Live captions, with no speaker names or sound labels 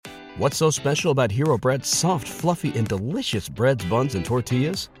What's so special about Hero Bread's soft, fluffy, and delicious breads, buns, and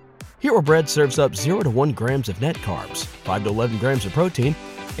tortillas? Hero Bread serves up 0 to 1 grams of net carbs, 5 to 11 grams of protein,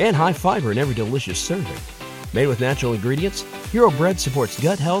 and high fiber in every delicious serving. Made with natural ingredients, Hero Bread supports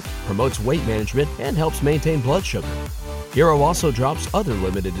gut health, promotes weight management, and helps maintain blood sugar. Hero also drops other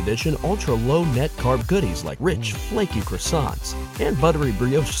limited edition ultra-low net carb goodies like rich, flaky croissants and buttery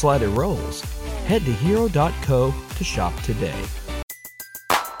brioche slider rolls. Head to hero.co to shop today.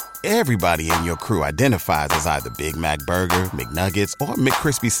 Everybody in your crew identifies as either Big Mac Burger, McNuggets, or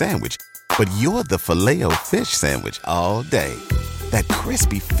McCrispy Sandwich. But you're the Filet-O-Fish Sandwich all day. That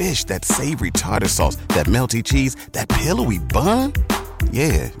crispy fish, that savory tartar sauce, that melty cheese, that pillowy bun.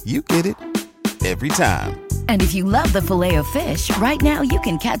 Yeah, you get it. Every time. And if you love the Filet-O-Fish, right now you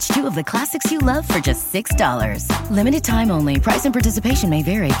can catch 2 of the classics you love for just $6. Limited time only. Price and participation may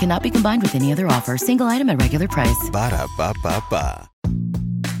vary. Cannot be combined with any other offer. Single item at regular price. Ba-da-ba-ba-ba.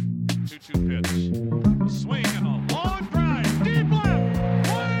 2-2 pitch. Swing and a long drive. Deep left.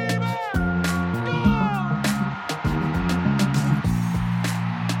 Way back. Gone.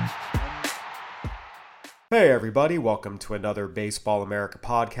 Hey everybody, welcome to another Baseball America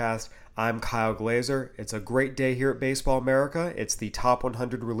podcast. I'm Kyle Glazer. It's a great day here at Baseball America. It's the Top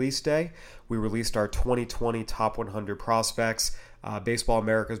 100 release day. We released our 2020 Top 100 prospects. Baseball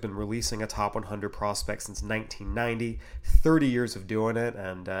America has been releasing a Top 100 prospect since 1990, 30 years of doing it,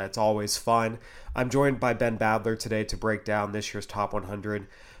 and it's always fun. I'm joined by Ben Badler today to break down this year's Top 100.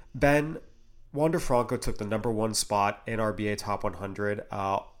 Ben, Wander Franco took the number 1 spot in RBA Top 100.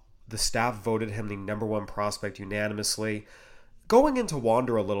 The staff voted him the number 1 prospect unanimously. Going into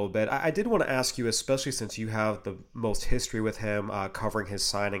Wander a little bit, I did want to ask you, especially since you have the most history with him, covering his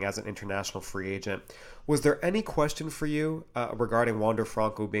signing as an international free agent, was there any question for you regarding Wander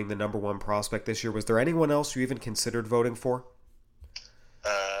Franco being the number 1 prospect this year? Was there anyone else you even considered voting for?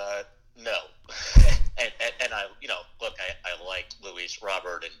 No. and I, look, I like Luis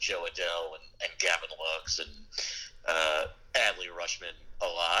Robert and Joe Adell and Gavin Lux and Adley Rutschman a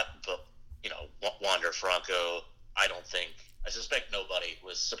lot, but, Wander Franco, I suspect nobody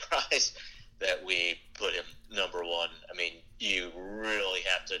was surprised that we put him number 1. I mean, you really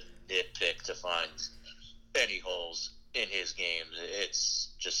have to nitpick to find any holes in his game. It's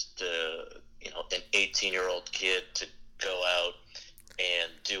just, an 18-year-old kid to go out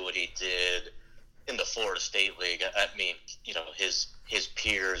and do what he did in the Florida State League. I mean, his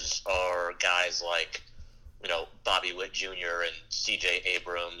peers are guys like, Bobby Witt Jr. and C.J.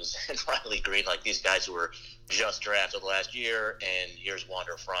 Abrams and Riley Green, like these guys who were just drafted last year, and here's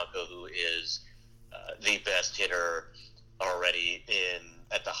Wander Franco, who is the best hitter already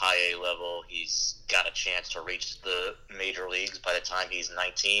at the high A level. He's got a chance to reach the major leagues by the time he's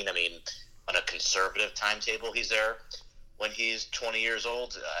 19. I mean, on a conservative timetable, he's there when he's 20 years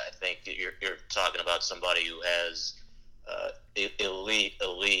old. I think you're talking about somebody who has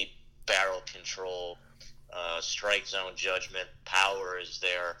elite barrel control, strike zone judgment, power is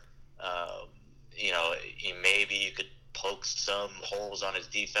there. Maybe you could poke some holes on his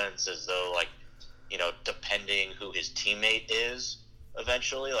defense as though, depending who his teammate is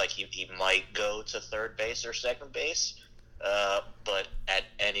eventually, he might go to third base or second base. But at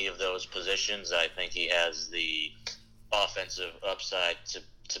any of those positions, I think he has the offensive upside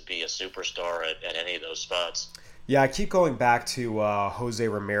to be a superstar at any of those spots. Yeah, I keep going back to Jose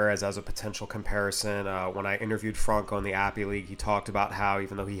Ramirez as a potential comparison. When I interviewed Franco in the Appy League, he talked about how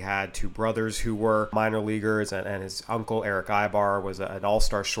even though he had 2 brothers who were minor leaguers and his uncle, Eric Ibar, was an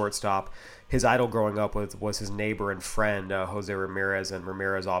all-star shortstop, his idol growing up was his neighbor and friend, Jose Ramirez. And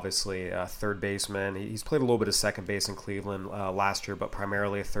Ramirez, obviously, a third baseman. He's played a little bit of second base in Cleveland last year, but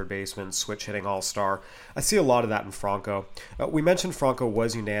primarily a third baseman, switch-hitting all-star. I see a lot of that in Franco. We mentioned Franco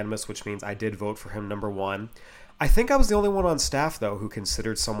was unanimous, which means I did vote for him number 1. I think I was the only one on staff, though, who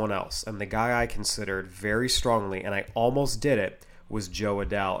considered someone else. And the guy I considered very strongly, and I almost did it, was Joe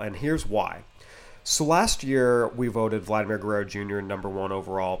Adell. And here's why. So last year, we voted Vladimir Guerrero Jr. number 1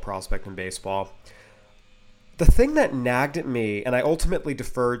 overall prospect in baseball. The thing that nagged at me, and I ultimately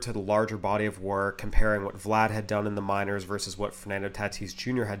deferred to the larger body of work, comparing what Vlad had done in the minors versus what Fernando Tatis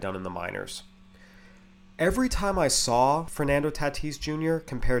Jr. had done in the minors. Every time I saw Fernando Tatis Jr.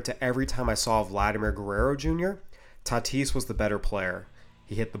 compared to every time I saw Vladimir Guerrero Jr., Tatis was the better player.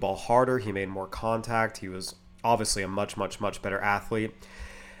 He hit the ball harder, he made more contact, he was obviously a much, much, much better athlete.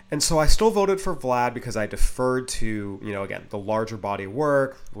 And so I still voted for Vlad because I deferred to, again, the larger body of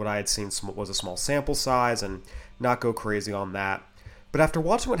work. What I had seen was a small sample size and not go crazy on that. But after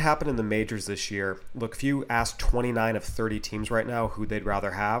watching what happened in the majors this year, look, if you ask 29 of 30 teams right now who they'd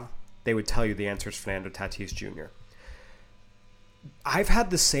rather have, they would tell you the answer is Fernando Tatis Jr. I've had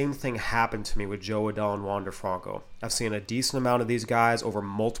the same thing happen to me with Joe Adell and Wander Franco. I've seen a decent amount of these guys over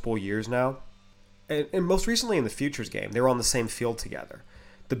multiple years now. And most recently in the Futures game, they were on the same field together.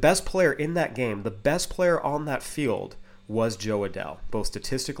 The best player in that game, the best player on that field was Joe Adell, both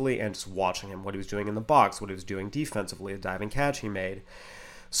statistically and just watching him, what he was doing in the box, what he was doing defensively, a diving catch he made.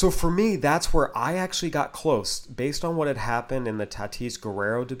 So for me, that's where I actually got close. Based on what had happened in the Tatis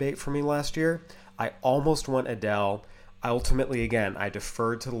Guerrero debate for me last year, I almost went Adell. Ultimately, again, I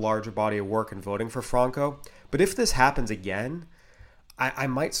deferred to the larger body of work in voting for Franco. But if this happens again, I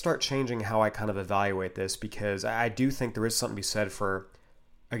might start changing how I kind of evaluate this, because I do think there is something to be said for,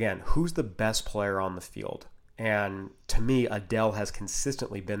 again, who's the best player on the field? And to me, Adell has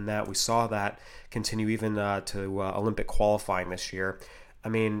consistently been that. We saw that continue even to Olympic qualifying this year. I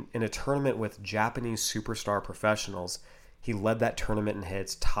mean, in a tournament with Japanese superstar professionals, he led that tournament in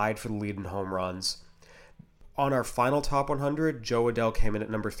hits, tied for the lead in home runs. On our final top 100, Joe Adell came in at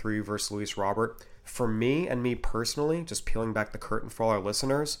number 3 versus Luis Robert. For me and me personally, just peeling back the curtain for all our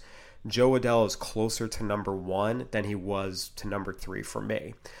listeners, Joe Adell is closer to number 1 than he was to number 3 for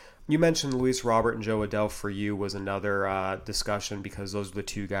me. You mentioned Luis Robert and Joe Adell for you was another discussion, because those are the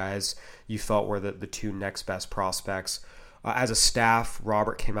two guys you felt were the two next best prospects. As a staff,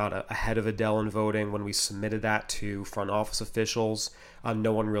 Robert came out ahead of Adell in voting. When we submitted that to front office officials,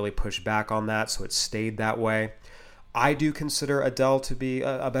 no one really pushed back on that, so it stayed that way. I do consider Adell to be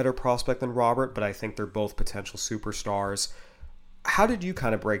a better prospect than Robert, but I think they're both potential superstars. How did you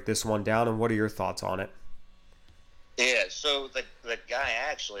kind of break this one down, and what are your thoughts on it? Yeah, so the guy I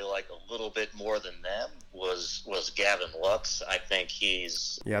actually like a little bit more than them was Gavin Lux. I think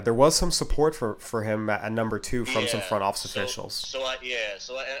he's... Yeah, there was some support for him at number 2 from some front office officials. And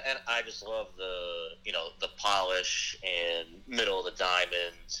I just love the polish and middle of the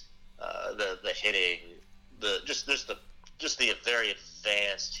diamond, the hitting, the very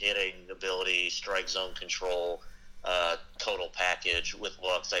advanced hitting ability, strike zone control, total package with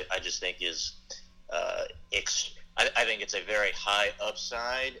Lux. I just think is I think it's a very high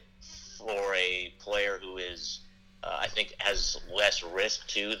upside for a player who is, I think, has less risk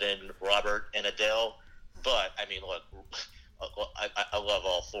too than Robert and Adell. But I mean, look, I love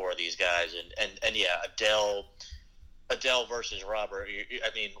all 4 of these guys, and yeah, Adell versus Robert.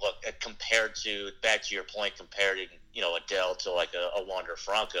 I mean, look, compared to, back to your point, comparing Adell to like a Wander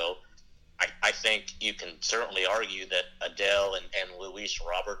Franco, I think you can certainly argue that Adell and Luis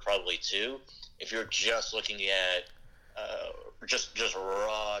Robert probably too. If you're just looking at just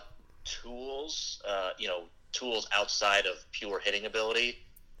raw tools, tools outside of pure hitting ability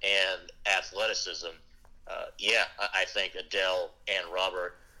and athleticism, I think Adell and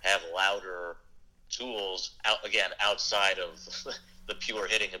Robert have louder tools outside of the pure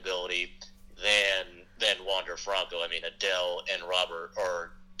hitting ability than Wander Franco. I mean, Adell and Robert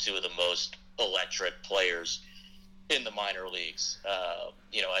are 2 of the most electric players in the minor leagues.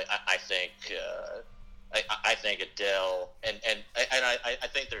 I think Adell and I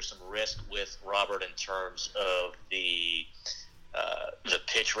think there's some risk with Robert in terms of the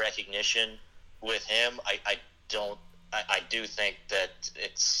pitch recognition with him. I do think that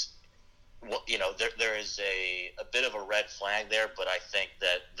it's, there is a bit of a red flag there, but I think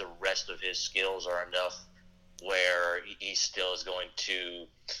that the rest of his skills are enough where he still is going to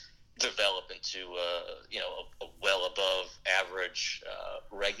develop into a well above average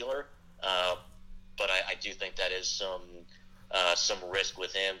regular. But I do think that is some risk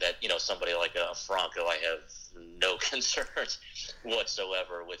with him that, somebody like a Franco, I have no concerns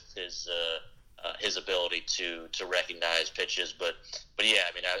whatsoever with his ability to recognize pitches. But yeah,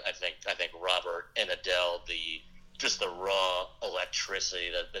 I mean, I think Robert and Adell, the raw electricity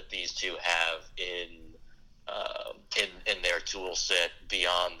that these two have in their tool set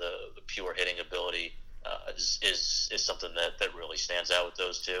beyond the pure hitting ability is something that really stands out with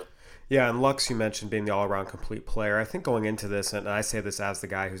those two. Yeah, and Lux, you mentioned being the all-around complete player. I think going into this, and I say this as the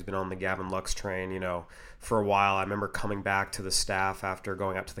guy who's been on the Gavin Lux train, for a while. I remember coming back to the staff after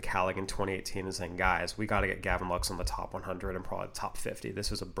going up to the Cal League in 2018 and saying, guys, we got to get Gavin Lux on the top 100 and probably the top 50.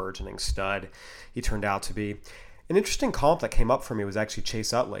 This is a burgeoning stud. He turned out to be. An interesting comp that came up for me was actually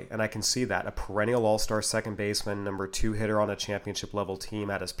Chase Utley, and I can see that. A perennial all-star second baseman, number 2 hitter on a championship-level team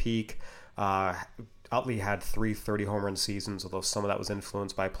at his peak. Utley had 3 30-home run seasons, although some of that was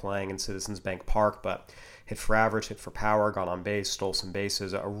influenced by playing in Citizens Bank Park, but hit for average, hit for power, got on base, stole some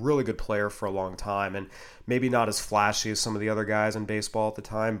bases. A really good player for a long time, and maybe not as flashy as some of the other guys in baseball at the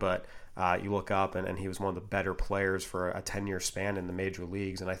time, but you look up and he was one of the better players for a 10-year span in the major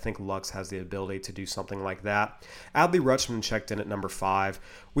leagues, and I think Lux has the ability to do something like that. Adley Rutschman checked in at number 5.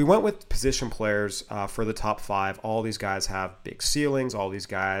 We went with position players for the top 5. All these guys have big ceilings. All these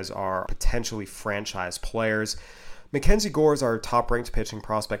guys are potentially franchise players. Mackenzie Gore is our top-ranked pitching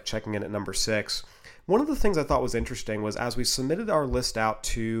prospect, checking in at number 6. One of the things I thought was interesting was as we submitted our list out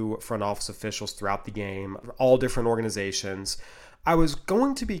to front office officials throughout the game, all different organizations, I was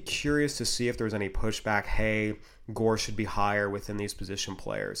going to be curious to see if there was any pushback, hey, Gore should be higher within these position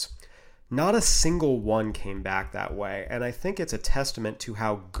players. Not a single one came back that way, and I think it's a testament to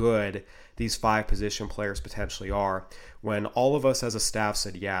how good these 5 position players potentially are. When all of us as a staff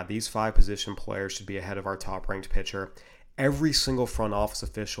said, yeah, these 5 position players should be ahead of our top-ranked pitcher, every single front office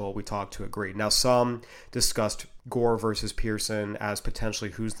official we talked to agreed. Now, some discussed Gore versus Pearson as potentially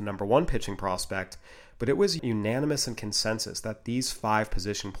who's the number 1 pitching prospect, but it was unanimous and consensus that these 5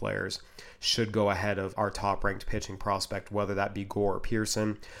 position players should go ahead of our top-ranked pitching prospect, whether that be Gore or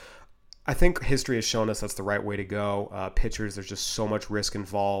Pearson. I think history has shown us that's the right way to go. Pitchers, there's just so much risk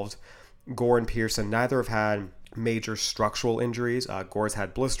involved. Gore and Pearson, neither have had major structural injuries. Gore's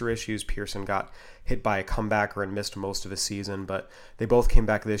had blister issues. Pearson got hit by a comebacker and missed most of his season, but they both came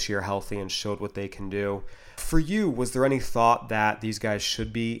back this year healthy and showed what they can do. For you, was there any thought that these guys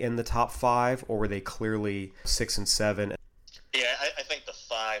should be in the top 5, or were they clearly 6 and 7? Yeah, I think the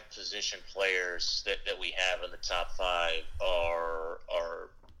 5 position players that we have in the top 5 are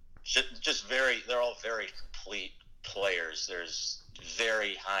just they're all very complete players. There's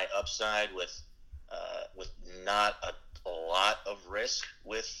very high upside with not a lot of risk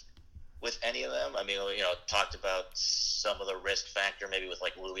with any of them. I mean, talked about some of the risk factor maybe with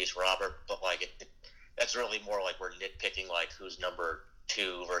like Luis Robert, but like that's really more like we're nitpicking like who's number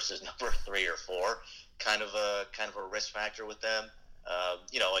 2 versus number 3 or 4, kind of a risk factor with them.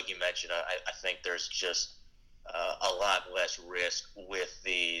 Like you mentioned, I think there's just a lot less risk with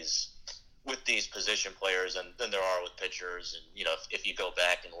these position players than there are with pitchers. And if you go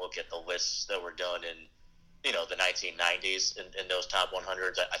back and look at the lists that were done in the 1990s in those top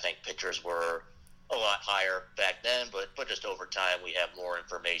 100s, I think pitchers were a lot higher back then, but just over time we have more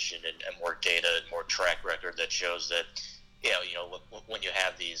information and more data and more track record that shows that when you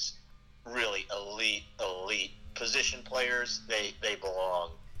have these really elite position players, they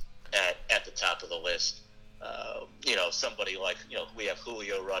belong at the top of the list. Somebody like we have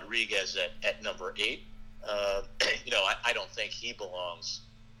Julio Rodriguez at number 8. I don't think he belongs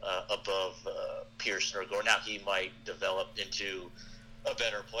above Pearson or Gore. Now he might develop into a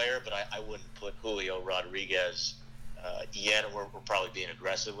better player, but I wouldn't put Julio Rodriguez yet. We're probably being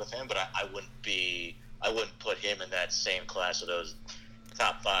aggressive with him, but I wouldn't put him in that same class of those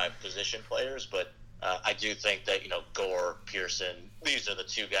top 5 position players. But I do think that Gore, Pearson, these are the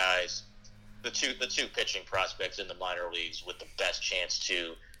 2 guys, the two pitching prospects in the minor leagues with the best chance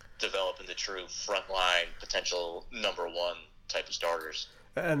to develop into true frontline potential number 1 type of starters.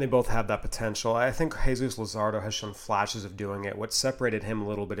 And they both have that potential. I think Jesus Luzardo has shown flashes of doing it. What separated him a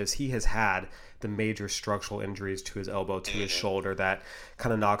little bit is he has had the major structural injuries to his elbow, to his shoulder, that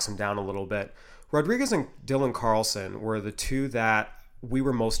kind of knocks him down a little bit. Rodriguez and Dylan Carlson were the 2 that we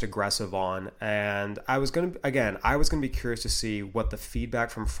were most aggressive on, and I was going to be curious to see what the feedback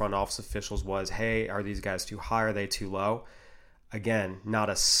from front office officials was. Hey, are these guys too high? Are they too low? Again, not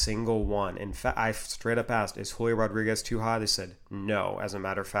a single one. In fact, I straight up asked, is Julio Rodriguez too high? They said no. As a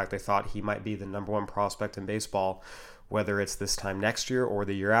matter of fact, they thought he might be the number 1 prospect in baseball, whether it's this time next year or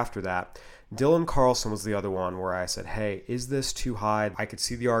the year after that. Dylan Carlson was the other one where I said, hey, is this too high? I could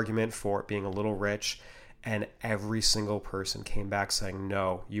see the argument for it being a little rich, and every single person came back saying,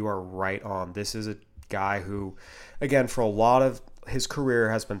 no, you are right on. This is a guy who, again, for a lot of his career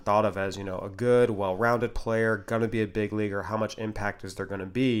has been thought of as, a good, well-rounded player, going to be a big leaguer. How much impact is there going to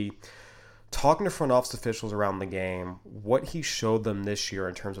be? Talking to front office officials around the game, what he showed them this year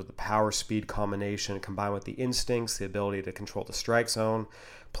in terms of the power-speed combination combined with the instincts, the ability to control the strike zone,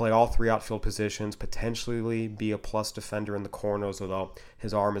 play all 3 outfield positions, potentially be a plus defender in the corners, although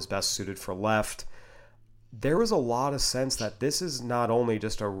his arm is best suited for left. There was a lot of sense that this is not only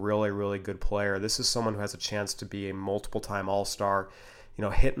just a really, really good player. This is someone who has a chance to be a multiple-time All-Star,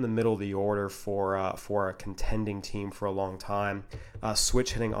 hit in the middle of the order for a contending team for a long time.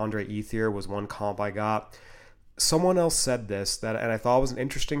 Switch hitting Andre Ethier was one comp I got. Someone else said this, and I thought was an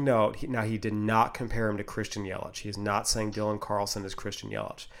interesting note. He did not compare him to Christian Yelich. He is not saying Dylan Carlson is Christian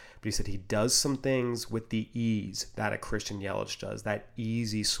Yelich. But he said he does some things with the ease that a Christian Yelich does, that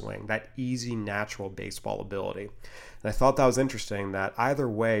easy swing, that easy natural baseball ability. And I thought that was interesting that either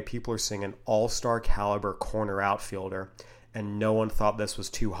way, people are seeing an all-star caliber corner outfielder, and no one thought this was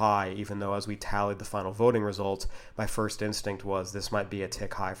too high, even though as we tallied the final voting results, my first instinct was this might be a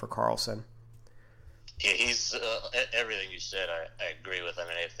tick high for Carlson. Yeah, he's everything you said. I agree with. I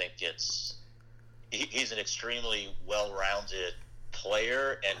mean, I think he's an extremely well-rounded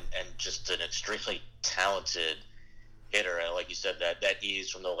player and just an extremely talented hitter. And like you said, that ease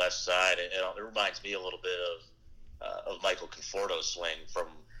from the left side, it reminds me a little bit of Michael Conforto's swing from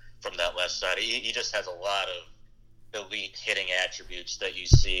that left side. He just has a lot of elite hitting attributes that you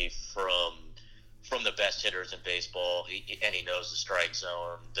see from the best hitters in baseball, and he knows the strike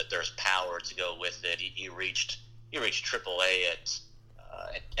zone, that there's power to go with it. He reached AAA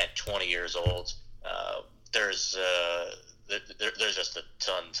at 20 years old. There's just a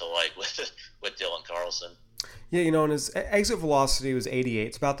ton to like with Dylan Carlson. Yeah, and his exit velocity was 88.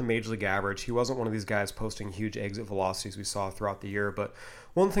 It's about the major league average. He wasn't one of these guys posting huge exit velocities we saw throughout the year, but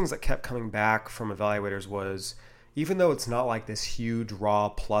one of the things that kept coming back from evaluators was, even though it's not like this huge raw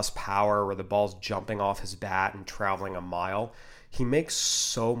plus power where the ball's jumping off his bat and traveling a mile, he makes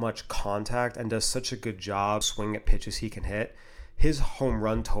so much contact and does such a good job swinging at pitches he can hit. His home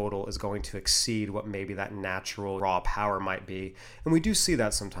run total is going to exceed what maybe that natural raw power might be. And we do see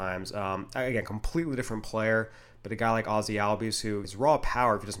that sometimes. Again, completely different player, but a guy like Ozzie Albies, who his raw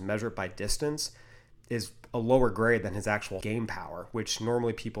power, if you just measure it by distance, is a lower grade than his actual game power, which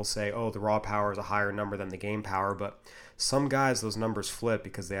normally people say, oh, the raw power is a higher number than the game power, but some guys, those numbers flip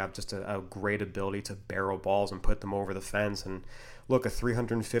because they have just a great ability to barrel balls and put them over the fence. And look, a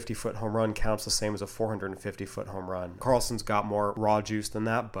 350-foot home run counts the same as a 450-foot home run. Carlson's got more raw juice than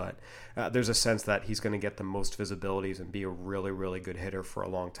that, but there's a sense that he's going to get the most visibilities and be a really, really good hitter for a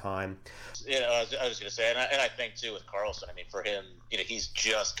long time. I was going to say, and I think, too, with Carlson, I mean, for him, he's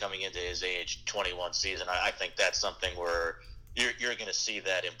just coming into his age 21 season. I think that's something where you're going to see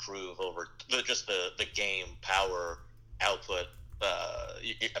that improve over just the game power output.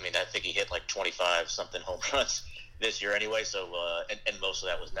 I mean, I think he hit like 25-something home runs this year anyway, so and most of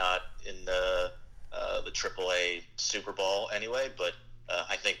that was not in the AAA Super Bowl anyway, but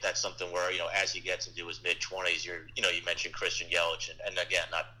I think that's something where, as he gets into his mid-20s, you mentioned Christian Yelich, and again,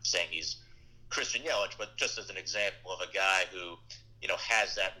 not saying he's Christian Yelich, but just as an example of a guy who,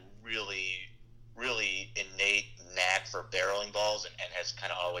 has that really, really innate knack for barreling balls and has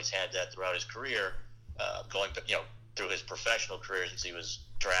kind of always had that throughout his career, going, through his professional career since he was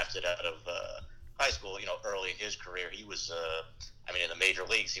drafted out of high school, early in his career, he was, in the major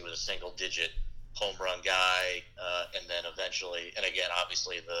leagues, he was a single-digit home run guy, and then eventually, and again,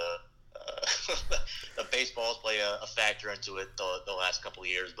 obviously the baseballs play a factor into it the last couple of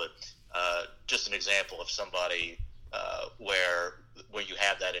years, but just an example of somebody where you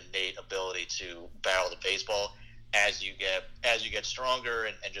have that innate ability to barrel the baseball as you get stronger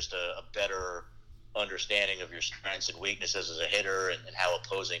and just a better understanding of your strengths and weaknesses as a hitter and how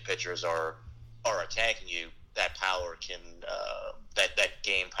opposing pitchers are attacking you. That power can that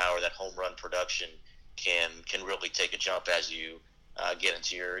game power, that home run production can really take a jump as you get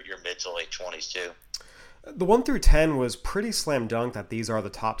into your mid to late 20s too. The 1 through 10 was pretty slam dunk that these are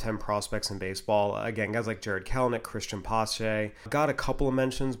the top 10 prospects in baseball. Again, guys like Jared Kelenic, Christian Pache, got a couple of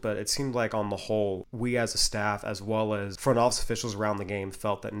mentions, but it seemed like on the whole, we as a staff, as well as front office officials around the game,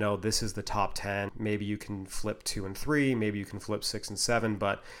 felt that no, this is the top 10. Maybe you can flip 2 and 3, maybe you can flip 6 and 7,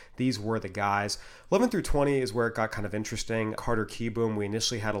 but these were the guys. 11 through 20 is where it got kind of interesting. Carter Kieboom, we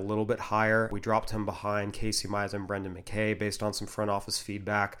initially had a little bit higher. We dropped him behind Casey Mize and Brendan McKay based on some front office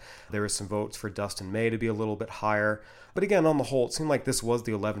feedback. There was some votes for Dustin May to be a little bit higher. But again, on the whole, it seemed like this was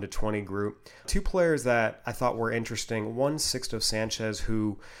the 11 to 20 group. Two players that I thought were interesting. One, Sixto Sanchez,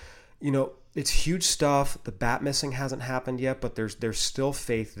 who, it's huge stuff. The bat missing hasn't happened yet, but there's still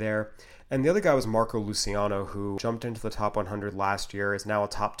faith there. And the other guy was Marco Luciano, who jumped into the top 100 last year, is now a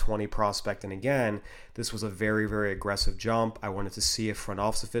top 20 prospect. And again, this was a very, very aggressive jump. I wanted to see if front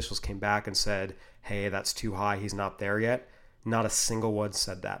office officials came back and said, hey, that's too high, he's not there yet. Not a single one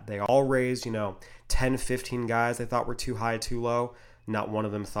said that. They all raised, 10, 15 guys they thought were too high, too low. Not one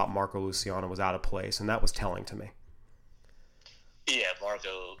of them thought Marco Luciano was out of place, and that was telling to me. Yeah,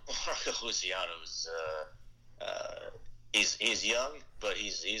 Marco Luciano is he's young, but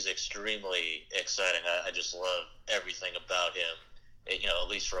he's extremely exciting. I just love everything about him. At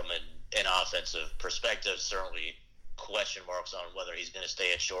least from an offensive perspective, certainly question marks on whether he's going to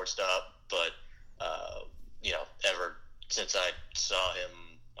stay at shortstop, but ever since I saw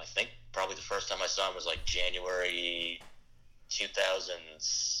him. I think probably the first time I saw him was like January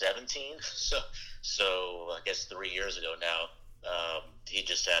 2017. So I guess 3 years ago now. He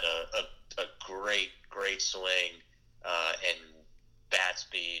just had a great swing and bat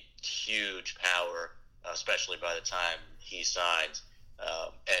speed, huge power, especially by the time he signed.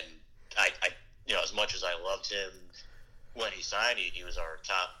 And I as much as I loved him when he signed, he was our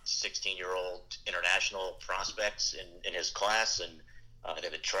top 16-year-old international prospects in his class, and I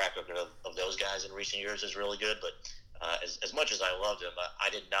think the track record of those guys in recent years is really good. But as much as I loved him, I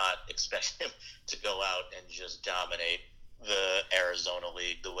did not expect him to go out and just dominate the Arizona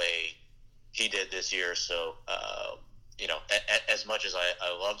League the way he did this year. So, as much as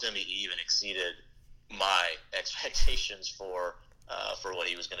I loved him, he even exceeded my expectations for what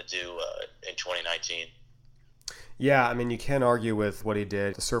he was going to do in 2019. Yeah, I mean, you can't argue with what he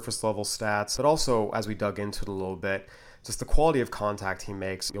did, the surface level stats, but also as we dug into it a little bit, just the quality of contact he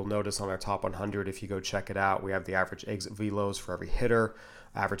makes. You'll notice on our top 100, if you go check it out, we have the average exit velos for every hitter,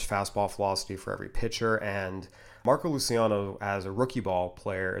 average fastball velocity for every pitcher, and Marco Luciano, as a rookie ball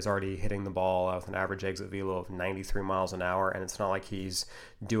player, is already hitting the ball with an average exit velo of 93 miles an hour, and it's not like he's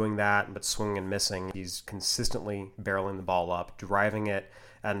doing that but swinging and missing. He's consistently barreling the ball up, driving it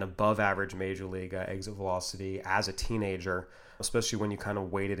at an above-average major league exit velocity as a teenager, especially when you kind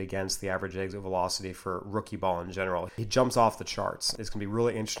of weight it against the average exit velocity for rookie ball in general. He jumps off the charts. It's going to be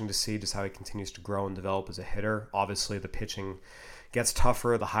really interesting to see just how he continues to grow and develop as a hitter. Obviously, the pitching gets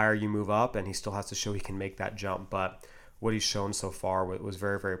tougher the higher you move up, and he still has to show he can make that jump, but what he's shown so far was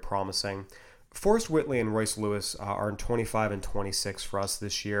very, very promising. Forrest Whitley and Royce Lewis are in 25 and 26 for us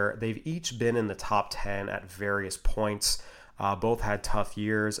this year. They've each been in the top 10 at various points. Both had tough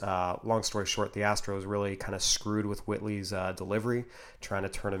years. Long story short, the Astros really kind of screwed with Whitley's delivery, trying to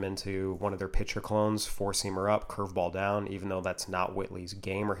turn him into one of their pitcher clones, four-seamer up, curveball down, even though that's not Whitley's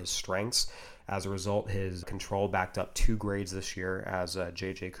game or his strengths. As a result, his control backed up 2 grades this year as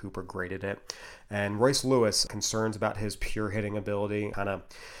J.J. Cooper graded it. And Royce Lewis, concerns about his pure hitting ability kind of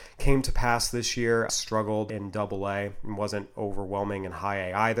came to pass this year, struggled in Double-A, wasn't overwhelming in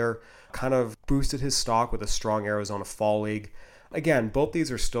High-A either. Kind of boosted his stock with a strong Arizona Fall League. Again, both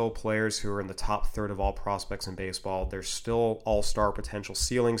these are still players who are in the top third of all prospects in baseball. There's still all-star potential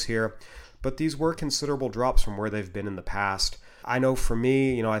ceilings here, but these were considerable drops from where they've been in the past. I know for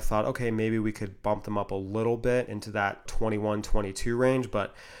me, I thought, okay, maybe we could bump them up a little bit into that 21-22 range,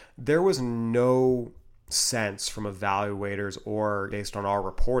 but there was no sense from evaluators or based on our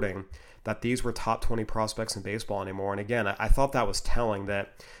reporting that these were top 20 prospects in baseball anymore. And again, I thought that was telling,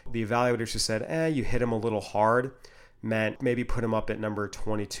 that the evaluators just said, you hit him a little hard, meant maybe put him up at number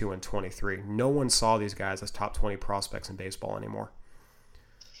 22 and 23. No one saw these guys as top 20 prospects in baseball anymore.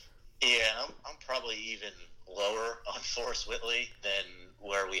 Yeah, I'm probably even lower on Forrest Whitley than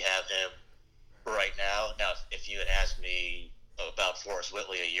where we have him right now. Now, if you had asked me about Forrest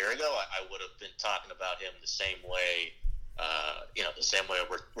Whitley a year ago, I would have been talking about him the same way, the same way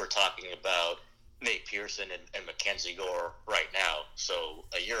we're talking about Nate Pearson and Mackenzie Gore right now. So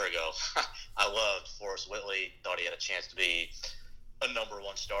a year ago, I loved Forrest Whitley, thought he had a chance to be a number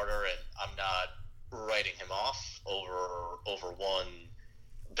 1 starter, and I'm not writing him off over one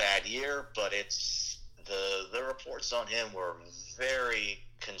bad year, but it's the reports on him were very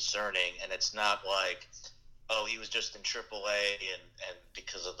concerning, and it's not like, he was just in AAA and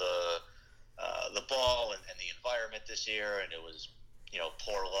because of the ball and the environment this year, and it was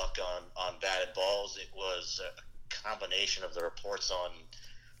poor luck on batted balls. It was a combination of the reports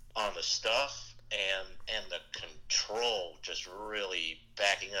on the stuff and the control just really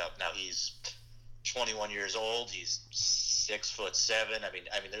backing up. Now he's 21 years old. He's 6'7". I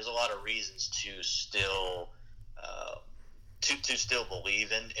mean, there's a lot of reasons to still to still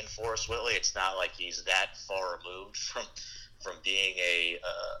believe in Forrest Whitley. It's not like he's that far removed from being a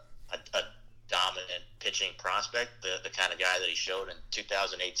dominant pitching prospect, the kind of guy that he showed in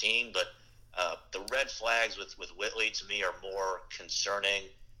 2018. But the red flags with Whitley to me are more concerning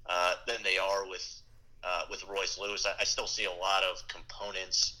than they are with Royce Lewis. I still see a lot of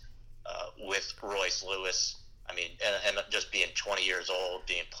components with Royce Lewis. I mean, and just being 20 years old,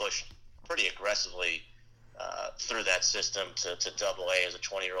 being pushed pretty aggressively through that system to Double-A as a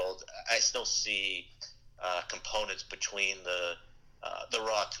 20-year-old, I still see components between the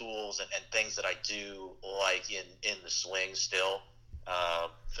raw tools and things that I do like in the swing still.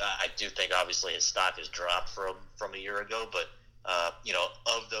 I do think obviously his stock has dropped from a year ago, but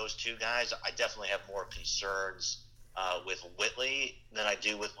of those two guys, I definitely have more concerns with Whitley than I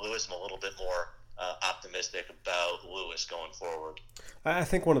do with Lewis. I'm a little bit more optimistic about Lewis going forward. I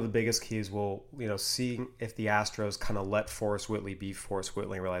think one of the biggest keys will, seeing if the Astros kind of let Forrest Whitley be Forrest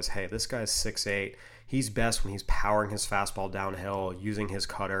Whitley and realize, hey, this guy's 6'8". He's best when he's powering his fastball downhill, using his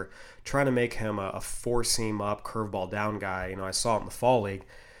cutter, trying to make him a four-seam up, curveball down guy. I saw it in the fall league.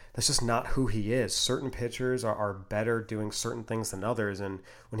 That's just not who he is. Certain pitchers are better doing certain things than others, and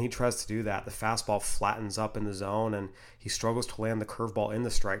when he tries to do that, the fastball flattens up in the zone, and he struggles to land the curveball in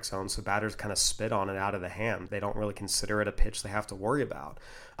the strike zone, so batters kind of spit on it out of the hand. They don't really consider it a pitch they have to worry about.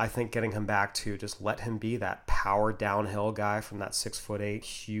 I think getting him back to just let him be that power downhill guy from that 6'8",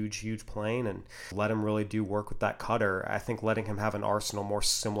 huge plane, and let him really do work with that cutter. I think letting him have an arsenal more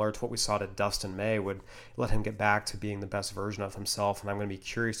similar to what we saw to Dustin May would let him get back to being the best version of himself, and I'm going to be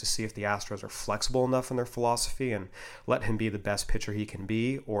curious to see if the Astros are flexible enough in their philosophy and let him be the best pitcher he can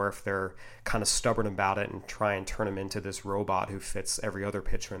be, or if they're kind of stubborn about it and try and turn him into this robot who fits every other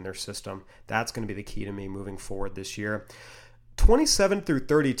pitcher in their system. That's going to be the key to me moving forward this year. 27 through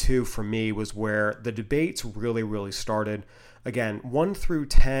 32 for me was where the debates really started. Again, 1 through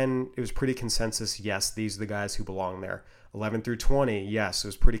 10, it was pretty consensus, yes, these are the guys who belong there. 11 through 20, yes, it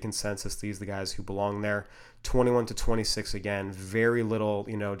was pretty consensus, these are the guys who belong there. 21 to 26, again, very little,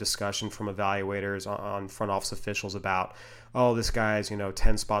 discussion from evaluators on front office officials about, oh, this guy's,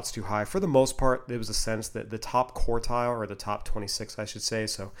 10 spots too high. For the most part, there was a sense that the top quartile, or the top 26, I should say,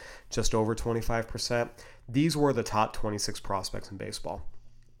 so just over 25%, these were the top 26 prospects in baseball.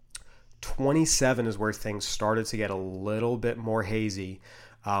 27 is where things started to get a little bit more hazy.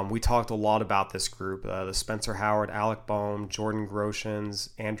 We talked a lot about this group, the Spencer Howard, Alec Bohm, Jordan Groshans,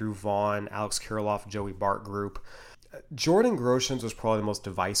 Andrew Vaughn, Alex Kirilloff, Joey Bart group. Jordan Groshans was probably the most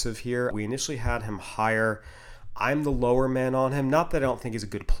divisive here. We initially had him higher. I'm the lower man on him. Not that I don't think he's a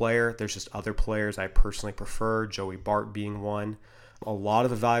good player. There's just other players I personally prefer, Joey Bart being one. A lot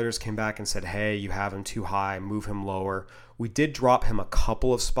of evaluators came back and said, hey, you have him too high, move him lower. We did drop him a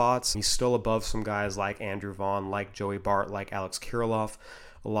couple of spots. He's still above some guys like Andrew Vaughn, like Joey Bart, like Alex Kirilloff.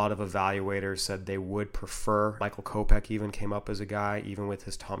 A lot of evaluators said they would prefer. Michael Kopech even came up as a guy, even with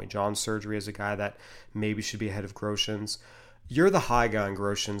his Tommy John surgery, as a guy that maybe should be ahead of Groshans. You're the high guy on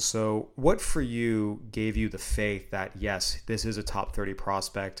Groshans, so what for you gave you the faith that, yes, this is a top 30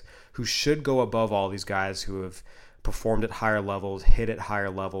 prospect who should go above all these guys who have performed at higher levels, hit at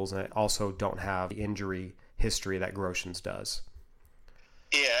higher levels, and also don't have the injury history that Groshans does?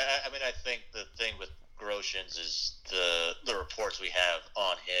 Yeah, I think the thing with Groshans is the reports we have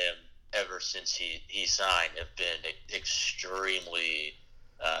on him ever since he signed have been extremely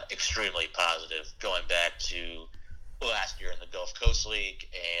positive, going back to last year in the Gulf Coast League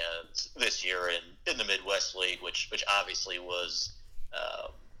and this year in the Midwest League, which obviously was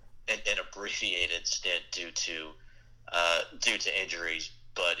an abbreviated stint due to injuries.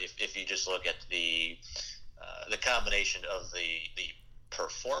 But if you just look at the combination of the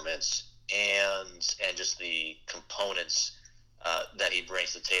performance and just the components that he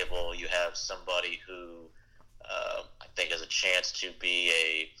brings to the table, you have somebody who I think has a chance to be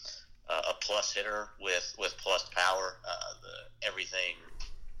a plus hitter with plus power. Everything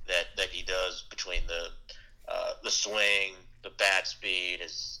that he does between the swing, the bat speed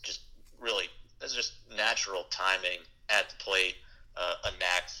is just really, it's just natural timing at the plate, a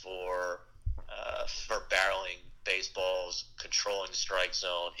knack for barreling baseballs, controlling the strike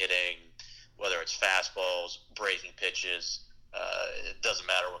zone, hitting, whether it's fastballs, breaking pitches. It doesn't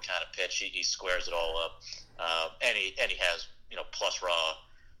matter what kind of pitch, he squares it all up. And he has plus raw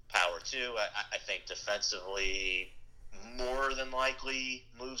power too. I think defensively, more than likely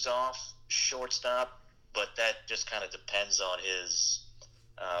moves off shortstop, but that just kind of depends on his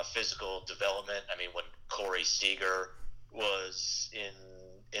physical development. I mean, when Corey Seager was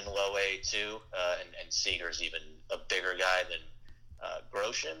in low A too, and Seager's even a bigger guy than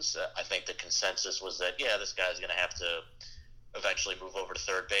Groshans, I think the consensus was that, yeah, this guy's going to have to eventually move over to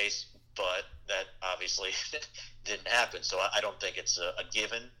third base, but that obviously didn't happen. So I don't think it's a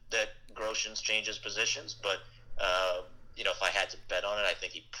given that Groshans changes positions, but if I had to bet on it, I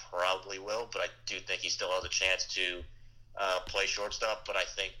think he probably will, but I do think he still has a chance to play shortstop. But I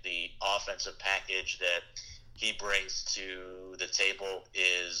think the offensive package that he brings to the table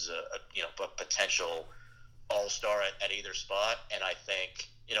is a potential all-star at either spot, and I think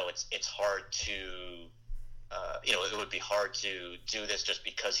it's hard to it would be hard to do this just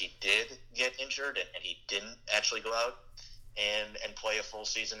because he did get injured and he didn't actually go out and play a full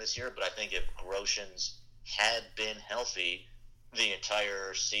season this year. But I think if Groshans had been healthy the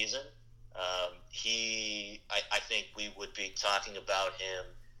entire season, I think we would be talking about him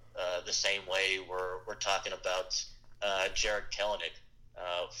the same way we're talking about Jared Kelenic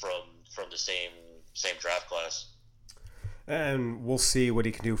from the same same draft class. And we'll see what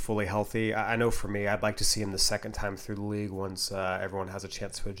he can do fully healthy. I know for me, I'd like to see him the second time through the league once everyone has a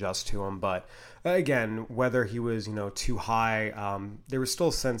chance to adjust to him. But again, whether he was, too high, there was still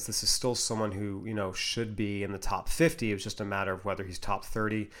a sense this is still someone who, should be in the top 50. It was just a matter of whether he's top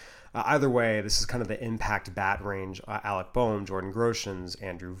 30. Either way, this is kind of the impact bat range. Alec Boehm, Jordan Groshans,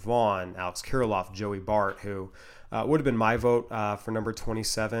 Andrew Vaughn, Alex Kirilloff, Joey Bart, who would have been my vote for number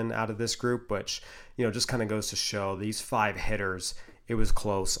 27 out of this group, which, just kind of goes to show these 5 hitters, it was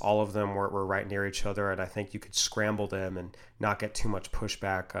close. All of them were right near each other, and I think you could scramble them and not get too much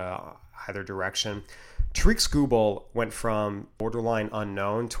pushback either direction. Tarik Skubal went from borderline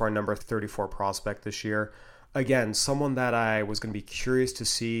unknown to our number 34 prospect this year. Again, someone that I was going to be curious to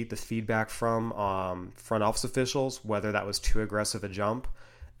see the feedback from front office officials, whether that was too aggressive a jump.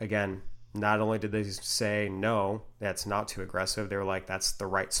 Again, not only did they say, no, that's not too aggressive, they were like, that's the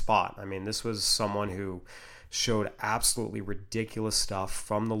right spot. I mean, this was someone who showed absolutely ridiculous stuff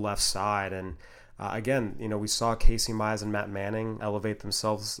from the left side. And again, we saw Casey Mize and Matt Manning elevate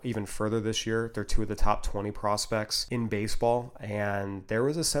themselves even further this year. They're 2 of the top 20 prospects in baseball. And there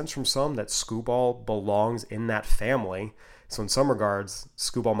was a sense from some that Skubal belongs in that family. So in some regards,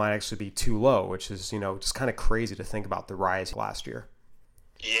 Skubal might actually be too low, which is, just kind of crazy to think about the rise last year.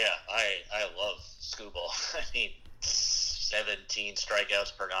 Yeah, I love Skubal. I mean, 17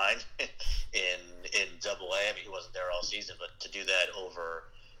 strikeouts per 9 in Double A. I mean, he wasn't there all season, but to do that over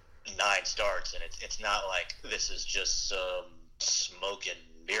 9 starts, and it's not like this is just some smoke and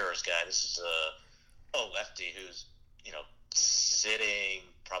mirrors guy. This is a lefty who's sitting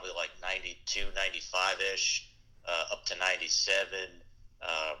probably like 92, 95-ish, up to 97.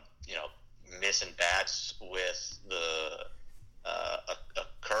 Missing bats with the a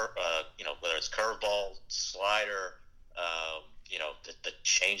curve, whether it's curveball, slider, the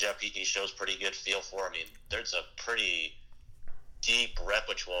changeup he shows pretty good feel for. I mean, there's a pretty deep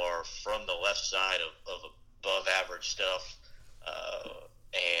repertoire from the left side of above average stuff,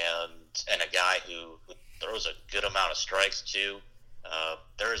 and a guy who throws a good amount of strikes too. I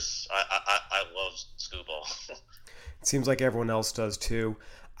love Skubal. It seems like everyone else does too.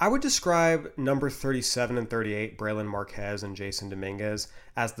 I would describe number 37 and 38, Braylon Marquez and Jason Dominguez,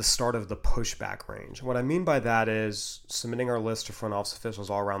 as the start of the pushback range. What I mean by that is submitting our list to front office officials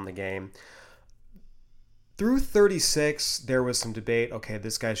all around the game. Through 36, there was some debate. Okay,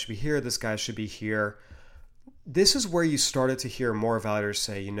 this guy should be here, this guy should be here. This is where you started to hear more evaluators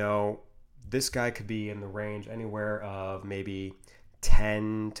say, this guy could be in the range anywhere of maybe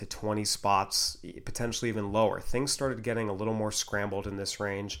 10 to 20 spots, potentially even lower. Things started getting a little more scrambled in this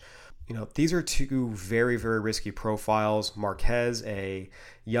range. These are 2 very, very risky profiles. Marquez, a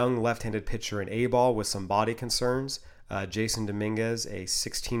young left-handed pitcher in A-ball with some body concerns. Jason Dominguez, a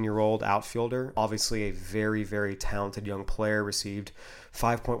 16-year-old outfielder, obviously a very, very talented young player, received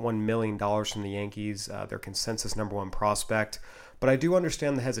 $5.1 million from the Yankees, their consensus number 1 prospect. But I do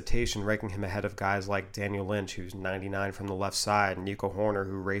understand the hesitation, ranking him ahead of guys like Daniel Lynch, who's 99 from the left side, and Nico Horner,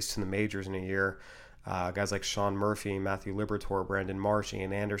 who raced to the majors in a year. Guys like Sean Murphy, Matthew Liberatore, Brandon Marsh,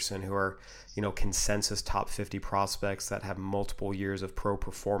 Ian Anderson, who are, consensus top 50 prospects that have multiple years of pro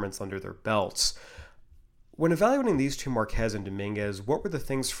performance under their belts. When evaluating these 2, Marquez and Dominguez, what were the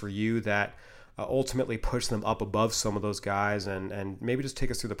things for you that ultimately pushed them up above some of those guys, and maybe just take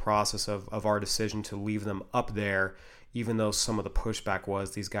us through the process of our decision to leave them up there, even though some of the pushback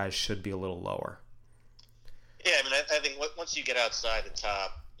was these guys should be a little lower? Yeah, I mean, I think once you get outside the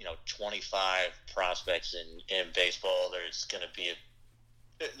top, 25 prospects in baseball, there's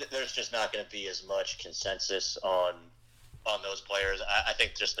just not going to be as much consensus on those players. I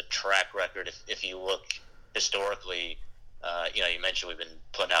think just the track record, if you look historically, you mentioned we've been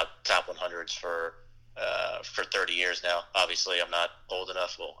putting out top 100s for 30 years now. Obviously, I'm not old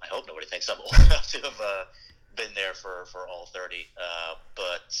enough. Well, I hope nobody thinks I'm old enough to have been there for all 30.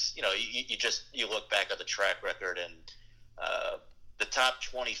 But you look back at the track record, and the top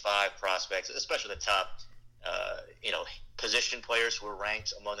 25 prospects, especially the top position players who were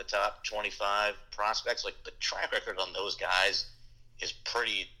ranked among the top 25 prospects, like the track record on those guys is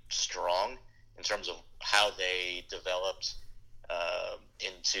pretty strong in terms of how they developed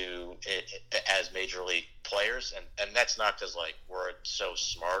into as major league players, and that's not because we're so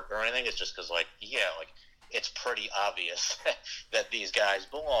smart or anything. It's just because it's pretty obvious that these guys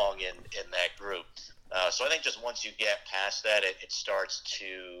belong in that group. So I think just once you get past that, it starts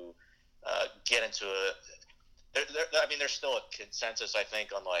to get into there's still a consensus, I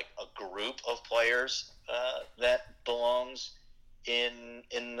think, on a group of players that belongs in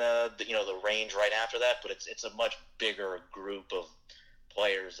the range right after that, but it's a much bigger group of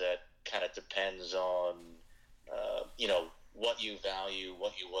players that kind of depends on, what you value,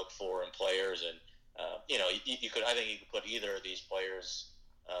 what you look for in players. And, I think you could put either of these players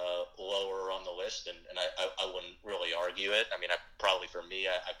lower on the list, and I wouldn't really argue it. I mean, I probably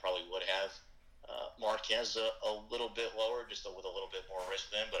would have Marquez a little bit lower, just with a little bit more risk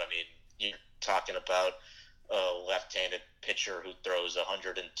than him. But I mean, you're talking about a left-handed pitcher who throws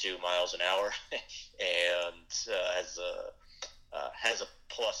 102 miles an hour and has a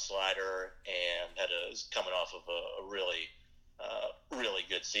plus slider, and is coming off of a really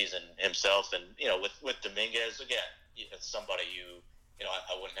good season himself. And with Dominguez, again, it's somebody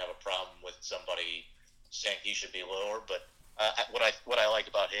I wouldn't have a problem with somebody saying he should be lower. But what I like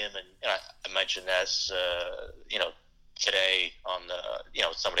about him, and I mentioned this today on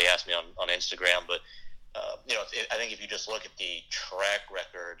somebody asked me on Instagram, but I think if you just look at the track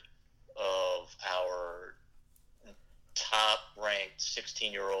record of our top-ranked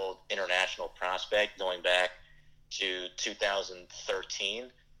 16-year-old international prospect going back to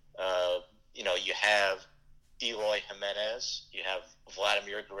 2013, you have Eloy Jimenez, you have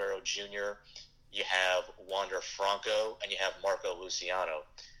Vladimir Guerrero Jr., you have Wander Franco, and you have Marco Luciano.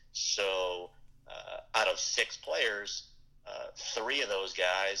 So out of 6 players, 3 of those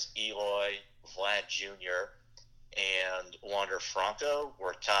guys, Eloy, Vlad Jr., and Wander Franco,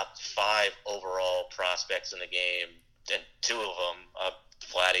 were top 5 overall prospects in the game. And 2 of them,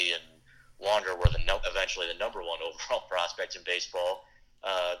 Vladdy and Wander, were eventually the number 1 overall prospect in baseball.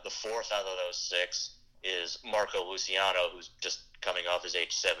 The 4th out of those 6 is Marco Luciano, who's just coming off his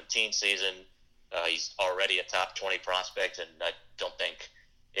age 17 season. He's already a top 20 prospect, and I don't think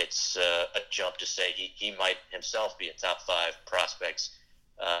it's a jump to say he might himself be a top 5 prospects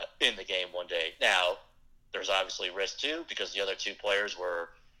in the game one day. Now, there's obviously risk too, because the other 2 players were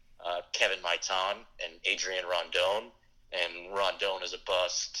Kevin Maitan and Adrian Rondon, and Rondon is a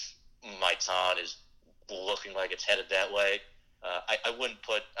bust. Maitan is looking like it's headed that way. I wouldn't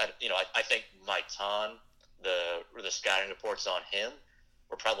put, I think Maitan, the scouting reports on him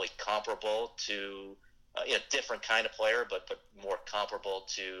were probably comparable to, different kind of player, but more comparable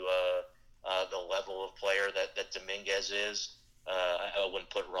to the level of player that Dominguez is. I wouldn't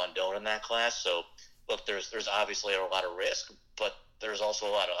put Rondon in that class. So, look, there's obviously a lot of risk, but there's also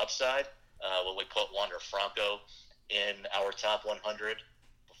a lot of upside. When we put Wander Franco in our top 100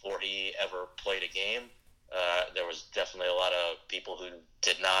 before he ever played a game, there was definitely a lot of people who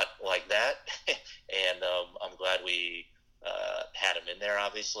did not like that, and I'm glad we had him in there,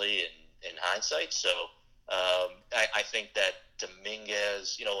 obviously, in hindsight. So I think that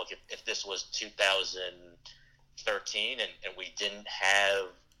Dominguez, look, if this was 2013 and we didn't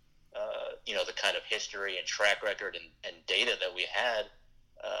have the kind of history and track record and data that we had,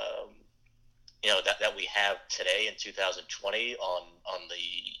 that we have today in 2020 on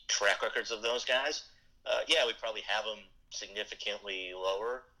the track records of those guys, we probably have him significantly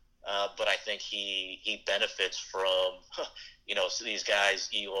lower. But I think he benefits from, these guys,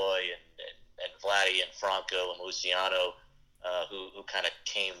 Eloy and Vladdy and Franco and Luciano, who kind of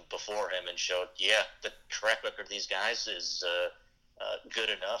came before him and showed, the track record of these guys is good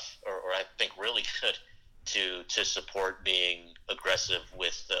enough, or I think really good, to support being aggressive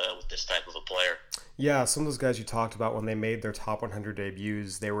with this type of a player. Yeah, some of those guys you talked about, when they made their top 100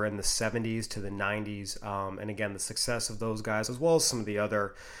 debuts, they were in the 70s to the 90s. And again, the success of those guys, as well as some of the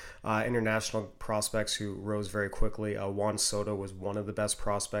other international prospects who rose very quickly. Juan Soto was one of the best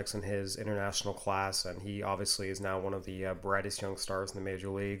prospects in his international class, and he obviously is now one of the brightest young stars in the major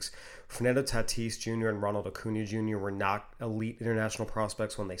leagues. Fernando Tatis Jr. and Ronald Acuna Jr. were not elite international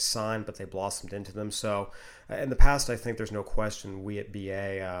prospects when they signed, but they blossomed into them. So in the past, I think there's no question we at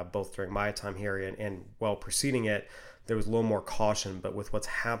BA, both during my time here and preceding it, there was a little more caution. But with what's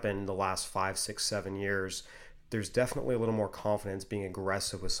happened the last 5, 6, 7 years, there's definitely a little more confidence being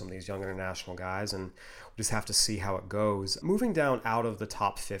aggressive with some of these young international guys, and we just have to see how it goes. Moving down out of the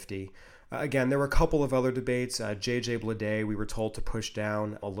top 50, again, there were a couple of other debates. JJ Bleday, we were told to push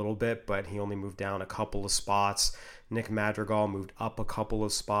down a little bit, but he only moved down a couple of spots. Nick Madrigal moved up a couple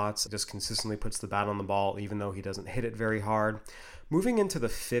of spots, just consistently puts the bat on the ball, even though he doesn't hit it very hard. Moving into the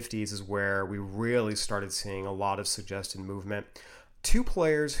 50s is where we really started seeing a lot of suggested movement. 2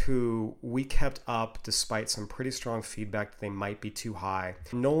 players who we kept up despite some pretty strong feedback that they might be too high.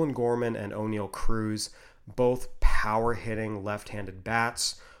 Nolan Gorman and O'Neal Cruz, both power-hitting left-handed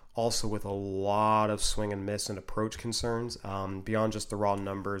bats, also with a lot of swing and miss and approach concerns. Beyond just the raw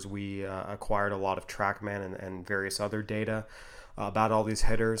numbers, we acquired a lot of TrackMan and various other data about all these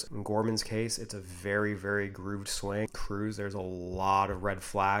hitters. In Gorman's case, it's a very, very grooved swing. Cruz, there's a lot of red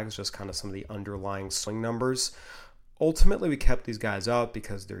flags, just kind of some of the underlying swing numbers. Ultimately, we kept these guys up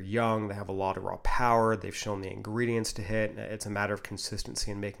because they're young, they have a lot of raw power, they've shown the ingredients to hit. It's a matter of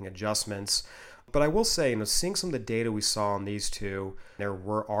consistency and making adjustments. But I will say, seeing some of the data we saw on these two, there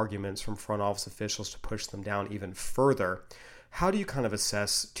were arguments from front office officials to push them down even further. How do you kind of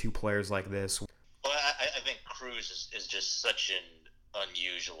assess two players like this? Well, I think Cruz is just such an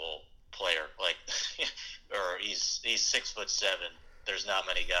unusual player. Like, or he's 6'7". There's not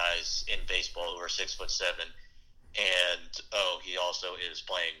many guys in baseball who are 6'7". And, he also is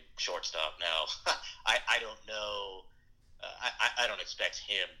playing shortstop now. I don't know. I don't expect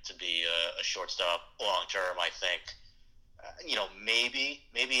him to be a shortstop long term. I think, maybe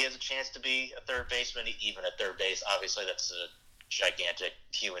he has a chance to be a third baseman, even at third base. Obviously, that's a gigantic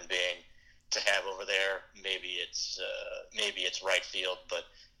human being to have over there. Maybe it's right field, but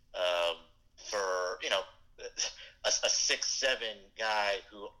for a 6'7" guy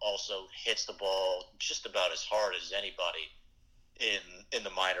who also hits the ball just about as hard as anybody in the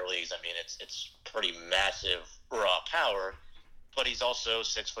minor leagues. I mean, it's pretty massive raw power, but he's also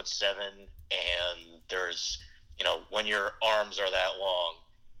 6'7", and there's when your arms are that long,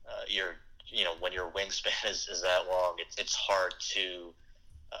 when your wingspan is that long, it's hard to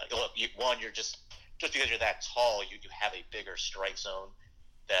look. You're just because you're that tall, you have a bigger strike zone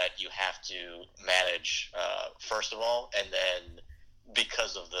that you have to manage first of all, and then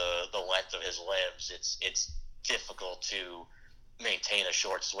because of the length of his limbs, it's difficult to maintain a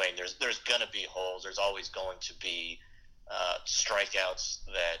short swing. There's going to be holes. There's always going to be strikeouts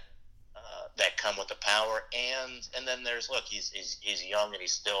that come with the power, and then there's he's young and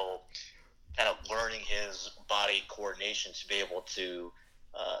he's still kind of learning his body coordination to be able to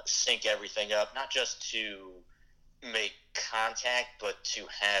sync everything up, not just to make contact, but to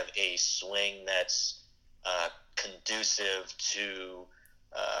have a swing that's conducive to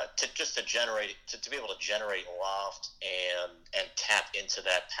be able to generate loft and tap into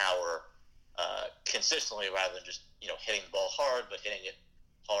that power consistently, rather than just hitting the ball hard, but hitting it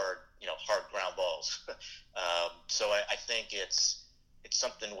hard, hard ground balls. So I think it's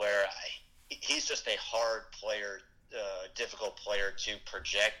something where he's just a hard player, difficult player to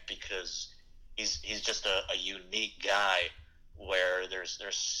project, because he's just a unique guy where there's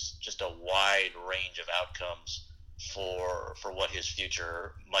just a wide range of outcomes for what his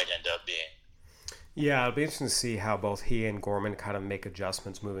future might end up being. Yeah, it'll be interesting to see how both he and Gorman kind of make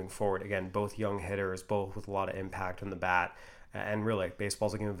adjustments moving forward. Again, both young hitters, both with a lot of impact on the bat. And really,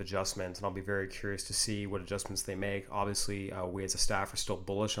 baseball's a game of adjustments, and I'll be very curious to see what adjustments they make. Obviously, we as a staff are still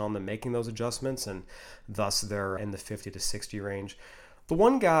bullish on them making those adjustments, and thus they're in the 50 to 60 range. The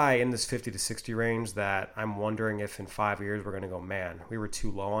one guy in this 50 to 60 range that I'm wondering if in 5 years we're going to go, man, we were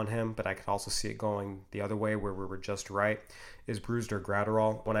too low on him, but I could also see it going the other way where we were just right, is Brusdar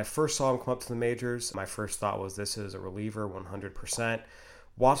Graterol. When I first saw him come up to the majors, my first thought was this is a reliever 100%.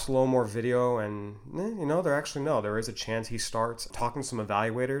 Watched a little more video, and there is a chance he starts. Talking to some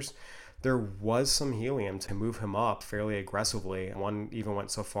evaluators, there was some helium to move him up fairly aggressively. One even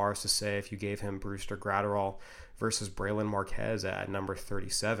went so far as to say if you gave him Brusdar Graterol versus Brailyn Marquez at number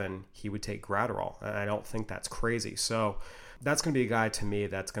 37, he would take Graterol. And I don't think that's crazy. So that's going to be a guy to me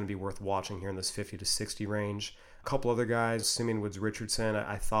that's going to be worth watching here in this 50 to 60 range. A couple other guys, Simeon Woods Richardson,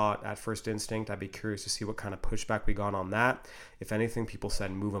 I thought at first instinct I'd be curious to see what kind of pushback we got on that. If anything, people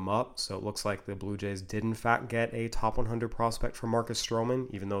said move him up. So it looks like the Blue Jays did in fact get a top 100 prospect for Marcus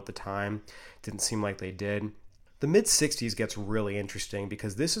Stroman, even though at the time it didn't seem like they did. The mid-60s gets really interesting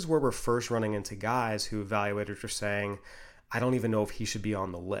because this is where we're first running into guys who evaluators are saying, I don't even know if he should be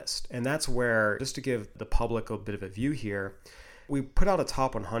on the list. And that's where, just to give the public a bit of a view here, we put out a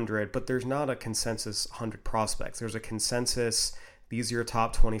top 100, but there's not a consensus 100 prospects. There's a consensus, these are your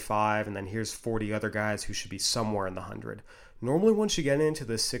top 25, and then here's 40 other guys who should be somewhere in the 100. Normally, once you get into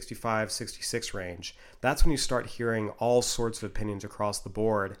the 65, 66 range, that's when you start hearing all sorts of opinions across the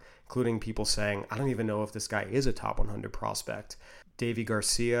board, including people saying, I don't even know if this guy is a top 100 prospect. Davy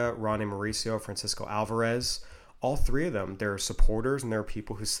Garcia, Ronnie Mauricio, Francisco Alvarez, all three of them, there are supporters and there are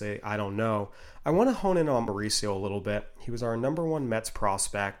people who say, I don't know. I want to hone in on Mauricio a little bit. He was our number one Mets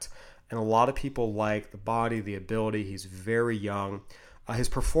prospect, and a lot of people like the body, the ability. He's very young. His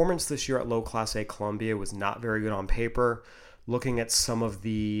performance this year at low Class A Columbia was not very good on paper. Looking at some of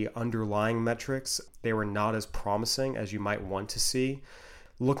the underlying metrics, they were not as promising as you might want to see.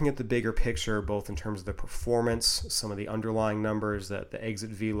 Looking at the bigger picture, both in terms of the performance, some of the underlying numbers, the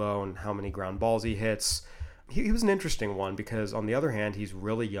exit velo and how many ground balls he hits, he was an interesting one because on the other hand, he's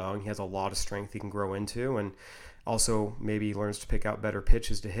really young. He has a lot of strength he can grow into, and also maybe he learns to pick out better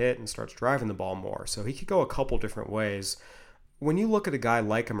pitches to hit and starts driving the ball more. So he could go a couple different ways. When you look at a guy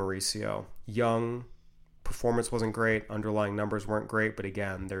like a Mauricio, young, performance wasn't great, underlying numbers weren't great, but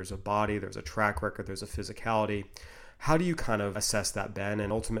again, there's a body, there's a track record, there's a physicality. How do you kind of assess that, Ben?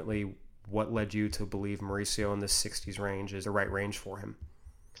 And ultimately, what led you to believe Mauricio in the 60s range is the right range for him?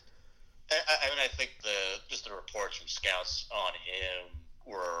 I think just the reports from scouts on him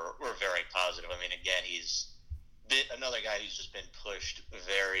were very positive. I mean, again, he's another guy who's just been pushed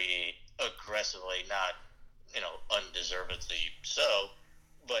very aggressively, not undeservedly so,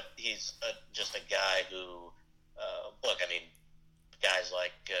 but he's just a guy who, guys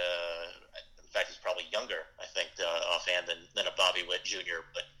like, in fact, he's probably younger, I think, offhand than a Bobby Witt Jr.,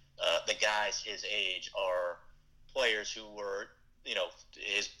 but the guys his age are players who were,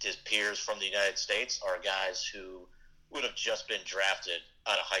 his peers from the United States are guys who would have just been drafted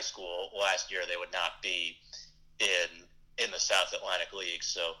out of high school last year. They would not be in the South Atlantic League.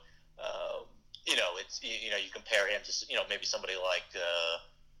 So, you compare him to, maybe somebody like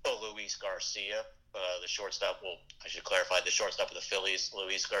Luis Garcia, the shortstop. Well, I should clarify, the shortstop of the Phillies,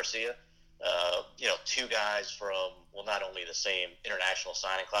 Luis Garcia. Two guys from, not only the same international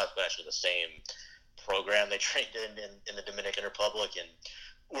signing class, but actually the same program they trained in the Dominican Republic, and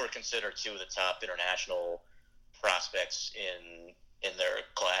were considered two of the top international prospects in their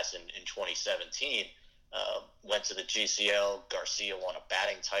class in 2017. Went to the GCL. Garcia won a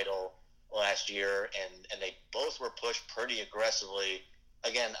batting title last year, and they both were pushed pretty aggressively.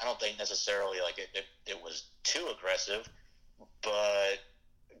 Again, I don't think necessarily like it was too aggressive, but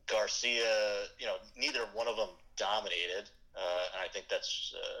Garcia, neither one of them dominated, and I think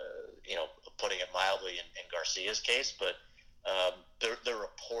that's putting it mildly in Garcia's case. But the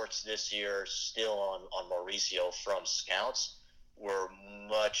reports this year still on Mauricio from scouts were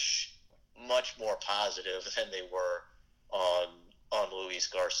much more positive than they were on Luis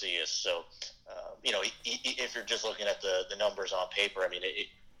Garcia. So, if you're just looking at the numbers on paper, I mean,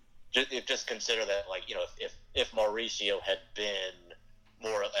 just consider that, like, if Mauricio had been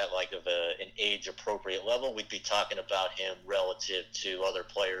more at like of an age appropriate level, we'd be talking about him relative to other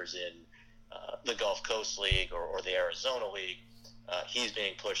players in the Gulf Coast League or the Arizona League. He's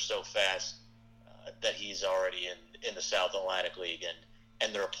being pushed so fast that he's already in the South Atlantic League,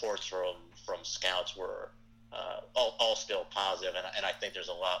 and the reports from scouts were all still positive, and I think there's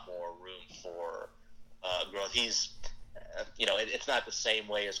a lot more room for growth. He's, it's not the same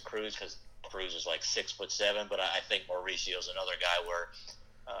way as Cruz, because Cruz is like 6'7", but I think Mauricio's another guy where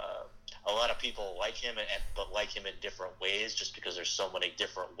a lot of people like him, but like him in different ways, just because there's so many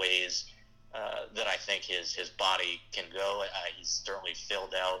different ways that I think his body can go. He's certainly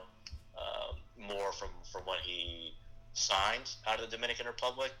filled out more from when he signed out of the Dominican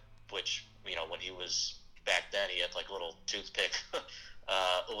Republic, which, when he was back then, he had like little toothpick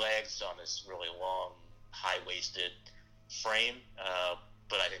legs on this really long, high-waisted frame.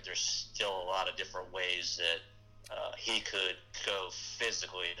 But I think there's still a lot of different ways that he could go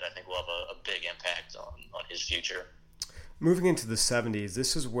physically that I think will have a big impact on his future. Moving into the 70s,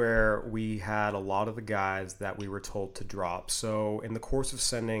 this is where we had a lot of the guys that we were told to drop. So in the course of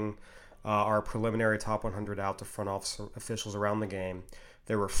sending our preliminary top 100 out to front office officials around the game,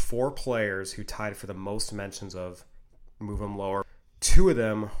 there were 4 players who tied for the most mentions of move them lower. 2 of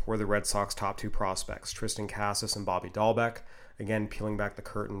them were the Red Sox top 2 prospects, Triston Casas and Bobby Dahlbeck. Again, peeling back the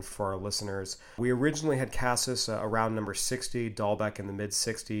curtain for our listeners. We originally had Casas around number 60, Dahlbeck in the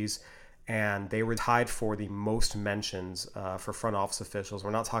mid-60s, and they were tied for the most mentions for front office officials. We're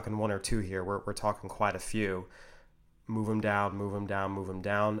not talking 1 or 2 here. We're talking quite a few. Move them down, move them down, move them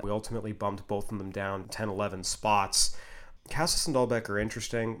down. We ultimately bumped both of them down 10, 11 spots. Casas and Dahlbeck are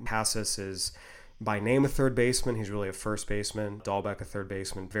interesting. Casas is by name a third baseman. He's really a first baseman. Dahlbeck a third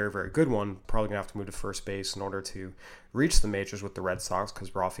baseman. Very, very good one. Probably going to have to move to first base in order to reach the majors with the Red Sox,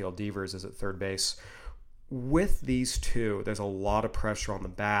 because Rafael Devers is at third base. With these two, there's a lot of pressure on the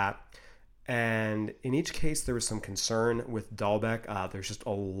bat. And in each case, there was some concern with Dahlbeck. There's just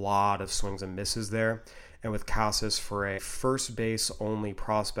a lot of swings and misses there. And with Casas, for a first base only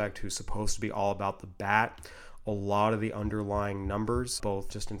prospect who's supposed to be all about the bat, a lot of the underlying numbers, both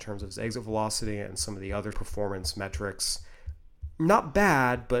just in terms of his exit velocity and some of the other performance metrics, not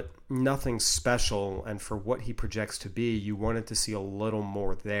bad, but nothing special. And for what he projects to be, you wanted to see a little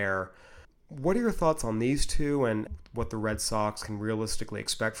more there. What are your thoughts on these two and what the Red Sox can realistically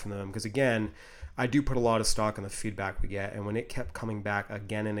expect from them? Because again, I do put a lot of stock in the feedback we get, and when it kept coming back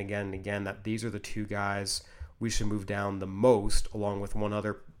again and again and again that these are the 2 guys we should move down the most, along with one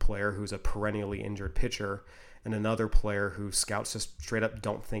other player who's a perennially injured pitcher and another player who scouts just straight up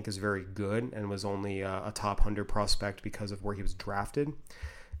don't think is very good and was only a top 100 prospect because of where he was drafted,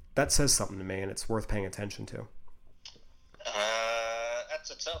 that says something to me, and it's worth paying attention to.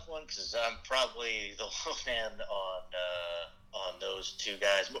 a tough one because I'm probably the low man on those two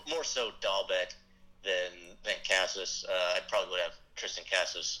guys. More so Dahlbeck than Casas. I probably would have Tristan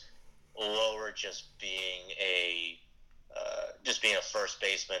Casas lower, just being a first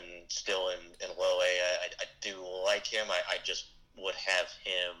baseman still in low A. I do like him. I just would have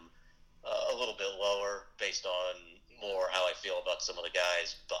him a little bit lower based on more how I feel about some of the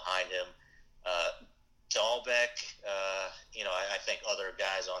guys behind him. Dahlbeck, I think other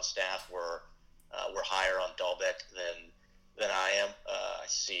guys on staff were higher on Dahlbeck than I am. I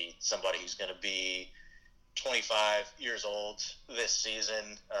see somebody who's going to be 25 years old this season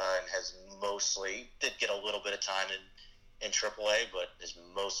and has mostly did get a little bit of time in AAA, but has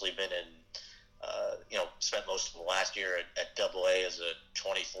mostly been spent most of the last year at AA as a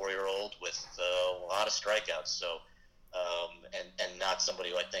 24-year-old with a lot of strikeouts. So, and not somebody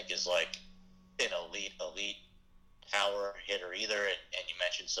who I think is like an elite power hitter either. And you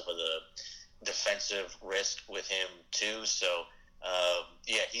mentioned some of the defensive risk with him too. So,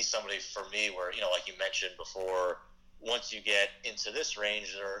 he's somebody for me where, like you mentioned before, once you get into this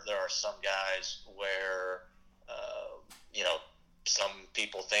range, there are some guys where, some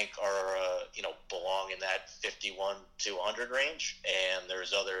people think are, belong in that 51 to 100 range. And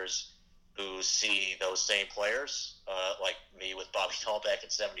there's others who see those same players, like me with Bobby Dahlbeck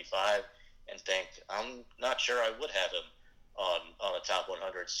at 75, and think, I'm not sure I would have him on a top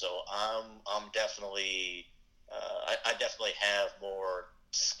 100. So I'm definitely, I definitely have more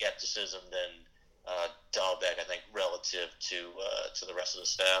skepticism than Dahlbeck, I think, relative to the rest of the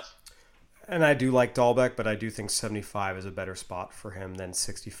staff. And I do like Dahlbeck, but I do think 75 is a better spot for him than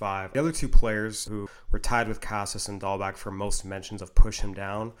 65. The other two players who were tied with Casas and Dahlbeck for most mentions of push him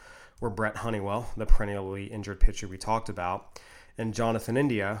down were Brett Honeywell, the perennially injured pitcher we talked about, and Jonathan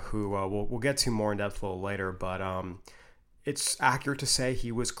India, who we'll get to more in depth a little later, but it's accurate to say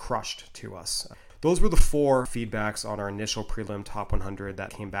he was crushed to us. Those were the four feedbacks on our initial prelim top 100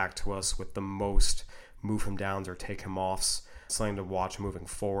 that came back to us with the most move him downs or take him offs, something to watch moving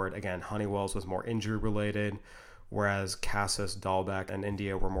forward. Again, Honeywell's was more injury related, whereas Casas, Dahlbeck, and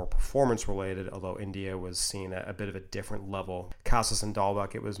India were more performance related, although India was seen at a bit of a different level. Casas and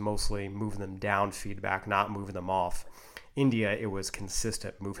Dahlbeck, it was mostly moving them down feedback, not moving them off. India, it was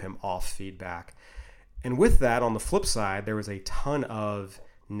consistent move him off feedback. And with that, on the flip side, there was a ton of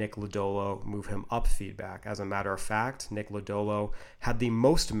Nick Lodolo move him up feedback. As a matter of fact, Nick Lodolo had the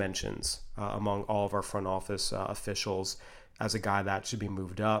most mentions among all of our front office officials as a guy that should be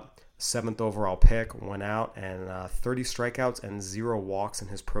moved up. 7th overall pick, went out and 30 strikeouts and 0 walks in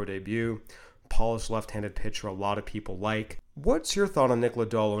his pro debut. Polished left-handed pitcher a lot of people like. What's your thought on Nick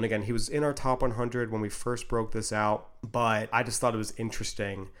Lodolo? And again, he was in our top 100 when we first broke this out, but I just thought it was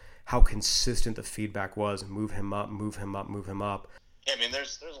interesting how consistent the feedback was. Move him up, move him up, move him up. Yeah, I mean,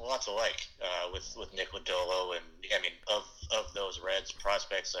 there's a lot to like with Nick Lodolo, and I mean, of those Reds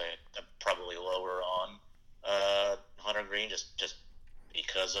prospects, I'm probably lower on Hunter Green just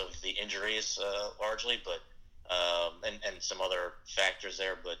because of the injuries largely, but and some other factors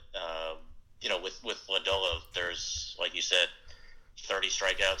there. But with Lodolo, there's, like you said, 30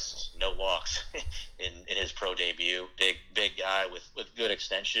 strikeouts, no walks in his pro debut. Big guy with good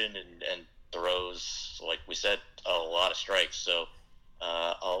extension and throws, like we said, a lot of strikes. So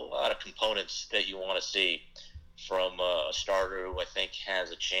a lot of components that you want to see from a starter who I think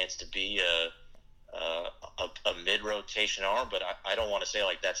has a chance to be a mid-rotation arm, but I don't want to say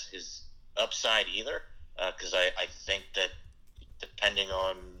like that's his upside either, because I think that depending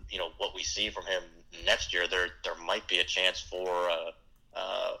on what we see from him next year, there might be a chance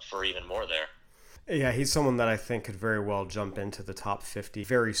for even more there. Yeah, he's someone that I think could very well jump into the top 50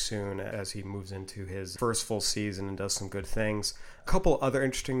 very soon as he moves into his first full season and does some good things. A couple other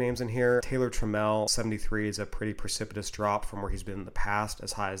interesting names in here. Taylor Trammell, 73, is a pretty precipitous drop from where he's been in the past,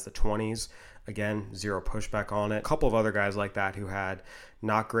 as high as the 20s. Again, 0 pushback on it. A couple of other guys like that who had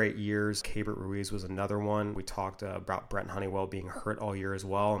not great years. Keibert Ruiz was another one. We talked about Brent Honeywell being hurt all year as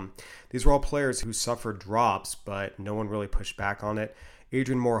well. And these were all players who suffered drops, but no one really pushed back on it.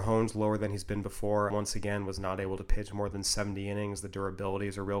 Adrian Morejone's lower than he's been before. Once again, was not able to pitch more than 70 innings. The durability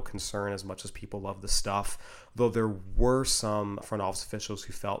is a real concern as much as people love the stuff. Though there were some front office officials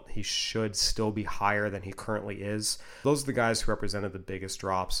who felt he should still be higher than he currently is. Those are the guys who represented the biggest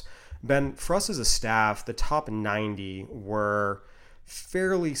drops. Ben, for us as a staff, the top 90 were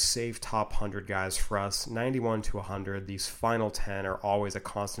fairly safe top 100 guys for us. 91 to 100. These final 10 are always a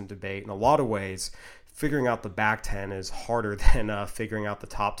constant debate. In a lot of ways, figuring out the back 10 is harder than figuring out the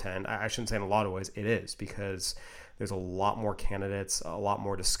top 10. I shouldn't say in a lot of ways. It is, because there's a lot more candidates, a lot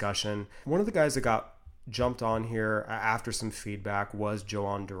more discussion. One of the guys that got jumped on here after some feedback was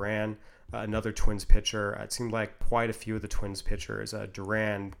Jhoan Duran, another Twins pitcher. It seemed like quite a few of the Twins pitchers,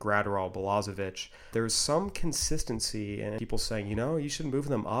 Duran, Graterol, Balazovic, there's some consistency in people saying, you should move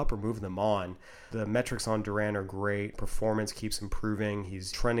them up or move them on. The metrics on Duran are great. Performance keeps improving.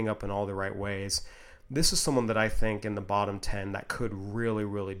 He's trending up in all the right ways. This is someone that I think in the bottom 10 that could really,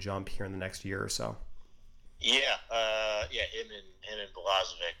 really jump here in the next year or so. Yeah, him and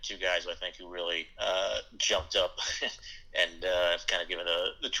Balazovic, two guys I think who really jumped up and have kind of given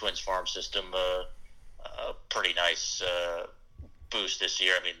the Twins farm system a pretty nice boost this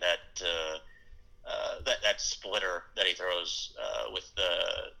year. I mean that splitter that he throws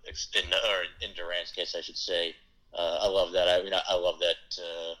in Duran's case, I should say. I love that. I mean, I love that.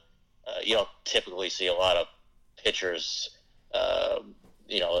 You don't typically see a lot of pitchers.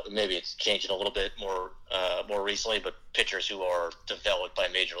 Maybe it's changing a little bit more recently, but pitchers who are developed by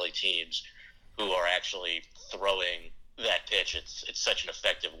major league teams who are actually throwing that pitch. It's such an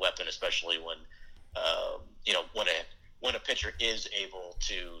effective weapon, especially when when a pitcher is able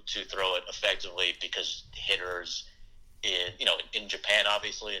to throw it effectively, because hitters in Japan,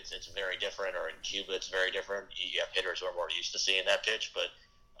 obviously it's very different, or in Cuba it's very different. You have hitters who are more used to seeing that pitch, but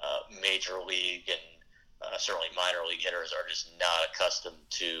major league and certainly minor league hitters are just not accustomed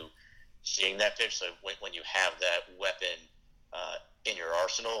to seeing that pitch. So when you have that weapon in your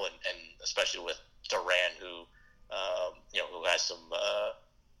arsenal, and especially with Duran, who has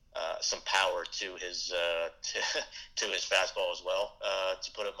some power to his to his fastball as well,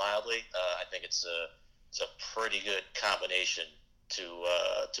 to put it mildly, I think it's a pretty good combination to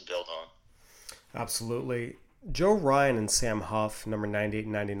build on. Absolutely. Joe Ryan and Sam Huff, number 98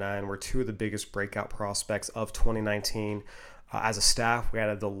 and 99, were two of the biggest breakout prospects of 2019. As a staff, we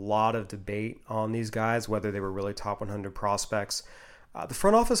had a lot of debate on these guys, whether they were really top 100 prospects. The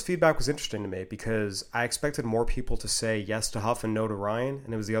front office feedback was interesting to me because I expected more people to say yes to Huff and no to Ryan,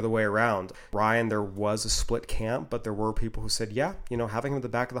 and it was the other way around. Ryan, there was a split camp, but there were people who said, yeah, having him at the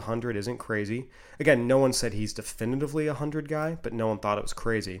back of the 100 isn't crazy. Again, no one said he's definitively a 100 guy, but no one thought it was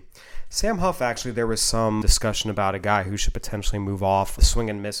crazy. Sam Huff, actually, there was some discussion about a guy who should potentially move off. The swing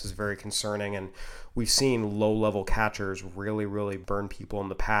and miss is very concerning, and we've seen low-level catchers really, really burn people in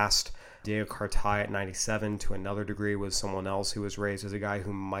the past. Diego Cartaya at 97, to another degree, was someone else who was raised as a guy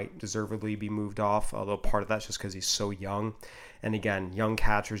who might deservedly be moved off, although part of that's just because he's so young. And again, young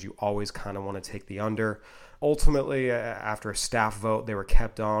catchers, you always kind of want to take the under. Ultimately, after a staff vote, they were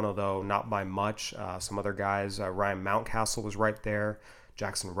kept on, although not by much. Some other guys, Ryan Mountcastle was right there.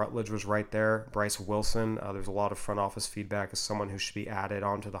 Jackson Rutledge was right there. Bryce Wilson, there's a lot of front office feedback as someone who should be added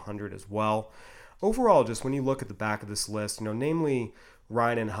onto the 100 as well. Overall, just when you look at the back of this list, namely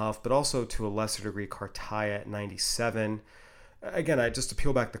Ryan and Huff, but also to a lesser degree Cartaya at 97. Again, just to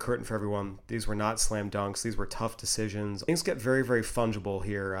peel back the curtain for everyone, these were not slam dunks. These were tough decisions. Things get very, very fungible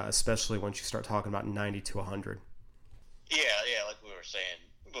here, especially once you start talking about 90 to 100. Yeah, like we were saying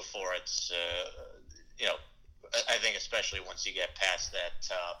before, it's, I think especially once you get past that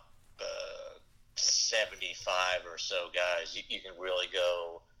top 75 or so guys, you can really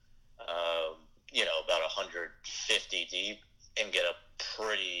go, about 150 deep and get a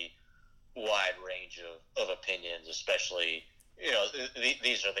pretty wide range of opinions, especially,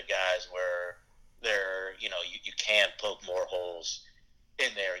 these are the guys where they're, you can poke more holes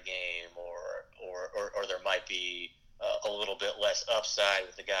in their game, or there might be a little bit less upside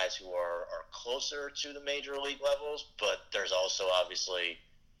with the guys who are closer to the major league levels, but there's also obviously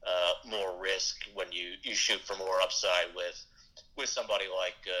more risk when you shoot for more upside with somebody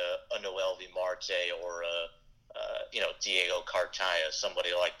like a Noelvi Marte or Diego Cartaya,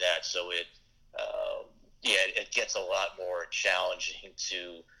 somebody like that. So it gets a lot more challenging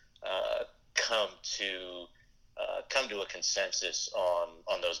to come to a consensus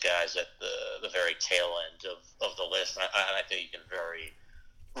on those guys at the very tail end of the list. And I think you can very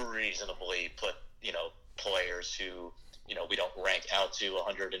reasonably put players who we don't rank out to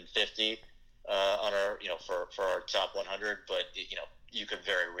 150 on our for our top 100, but you could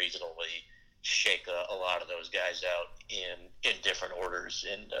very reasonably shake a lot of those guys out in different orders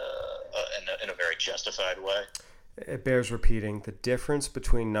in a very justified way. It bears repeating. The difference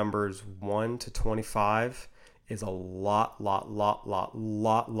between numbers 1 to 25 is a lot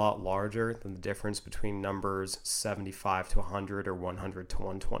larger than the difference between numbers 75 to 100 or 100 to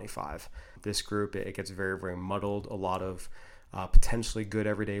 125. This group, it gets very, very muddled. A lot of potentially good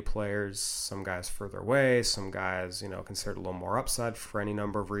everyday players, some guys further away, some guys, considered a little more upside for any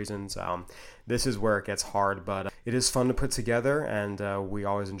number of reasons. This is where it gets hard, but it is fun to put together, and we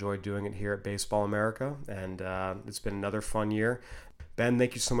always enjoy doing it here at Baseball America, and it's been another fun year. Ben,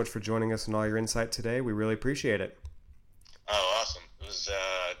 thank you so much for joining us and all your insight today. We really appreciate it. Oh, awesome. It was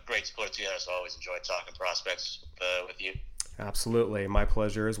great to put it together, so I always enjoy talking prospects with you. Absolutely. My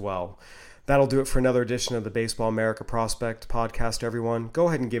pleasure as well. That'll do it for another edition of the Baseball America Prospect Podcast, everyone. Go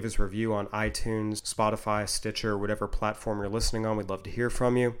ahead and give us a review on iTunes, Spotify, Stitcher, whatever platform you're listening on. We'd love to hear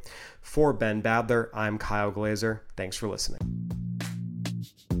from you. For Ben Badler, I'm Kyle Glazer. Thanks for listening.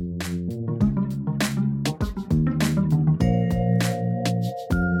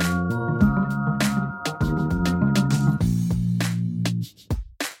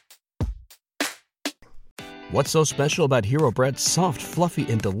 What's so special about Hero Bread's soft, fluffy,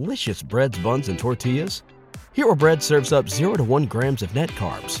 and delicious breads, buns, and tortillas? Hero Bread serves up 0 to 1 grams of net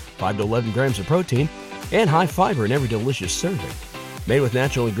carbs, 5 to 11 grams of protein, and high fiber in every delicious serving. Made with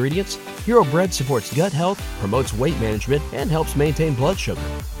natural ingredients, Hero Bread supports gut health, promotes weight management, and helps maintain blood sugar.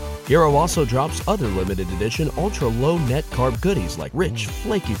 Hero also drops other limited edition ultra-low net carb goodies like rich,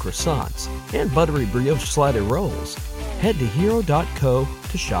 flaky croissants and buttery brioche slider rolls. Head to hero.co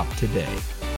to shop today.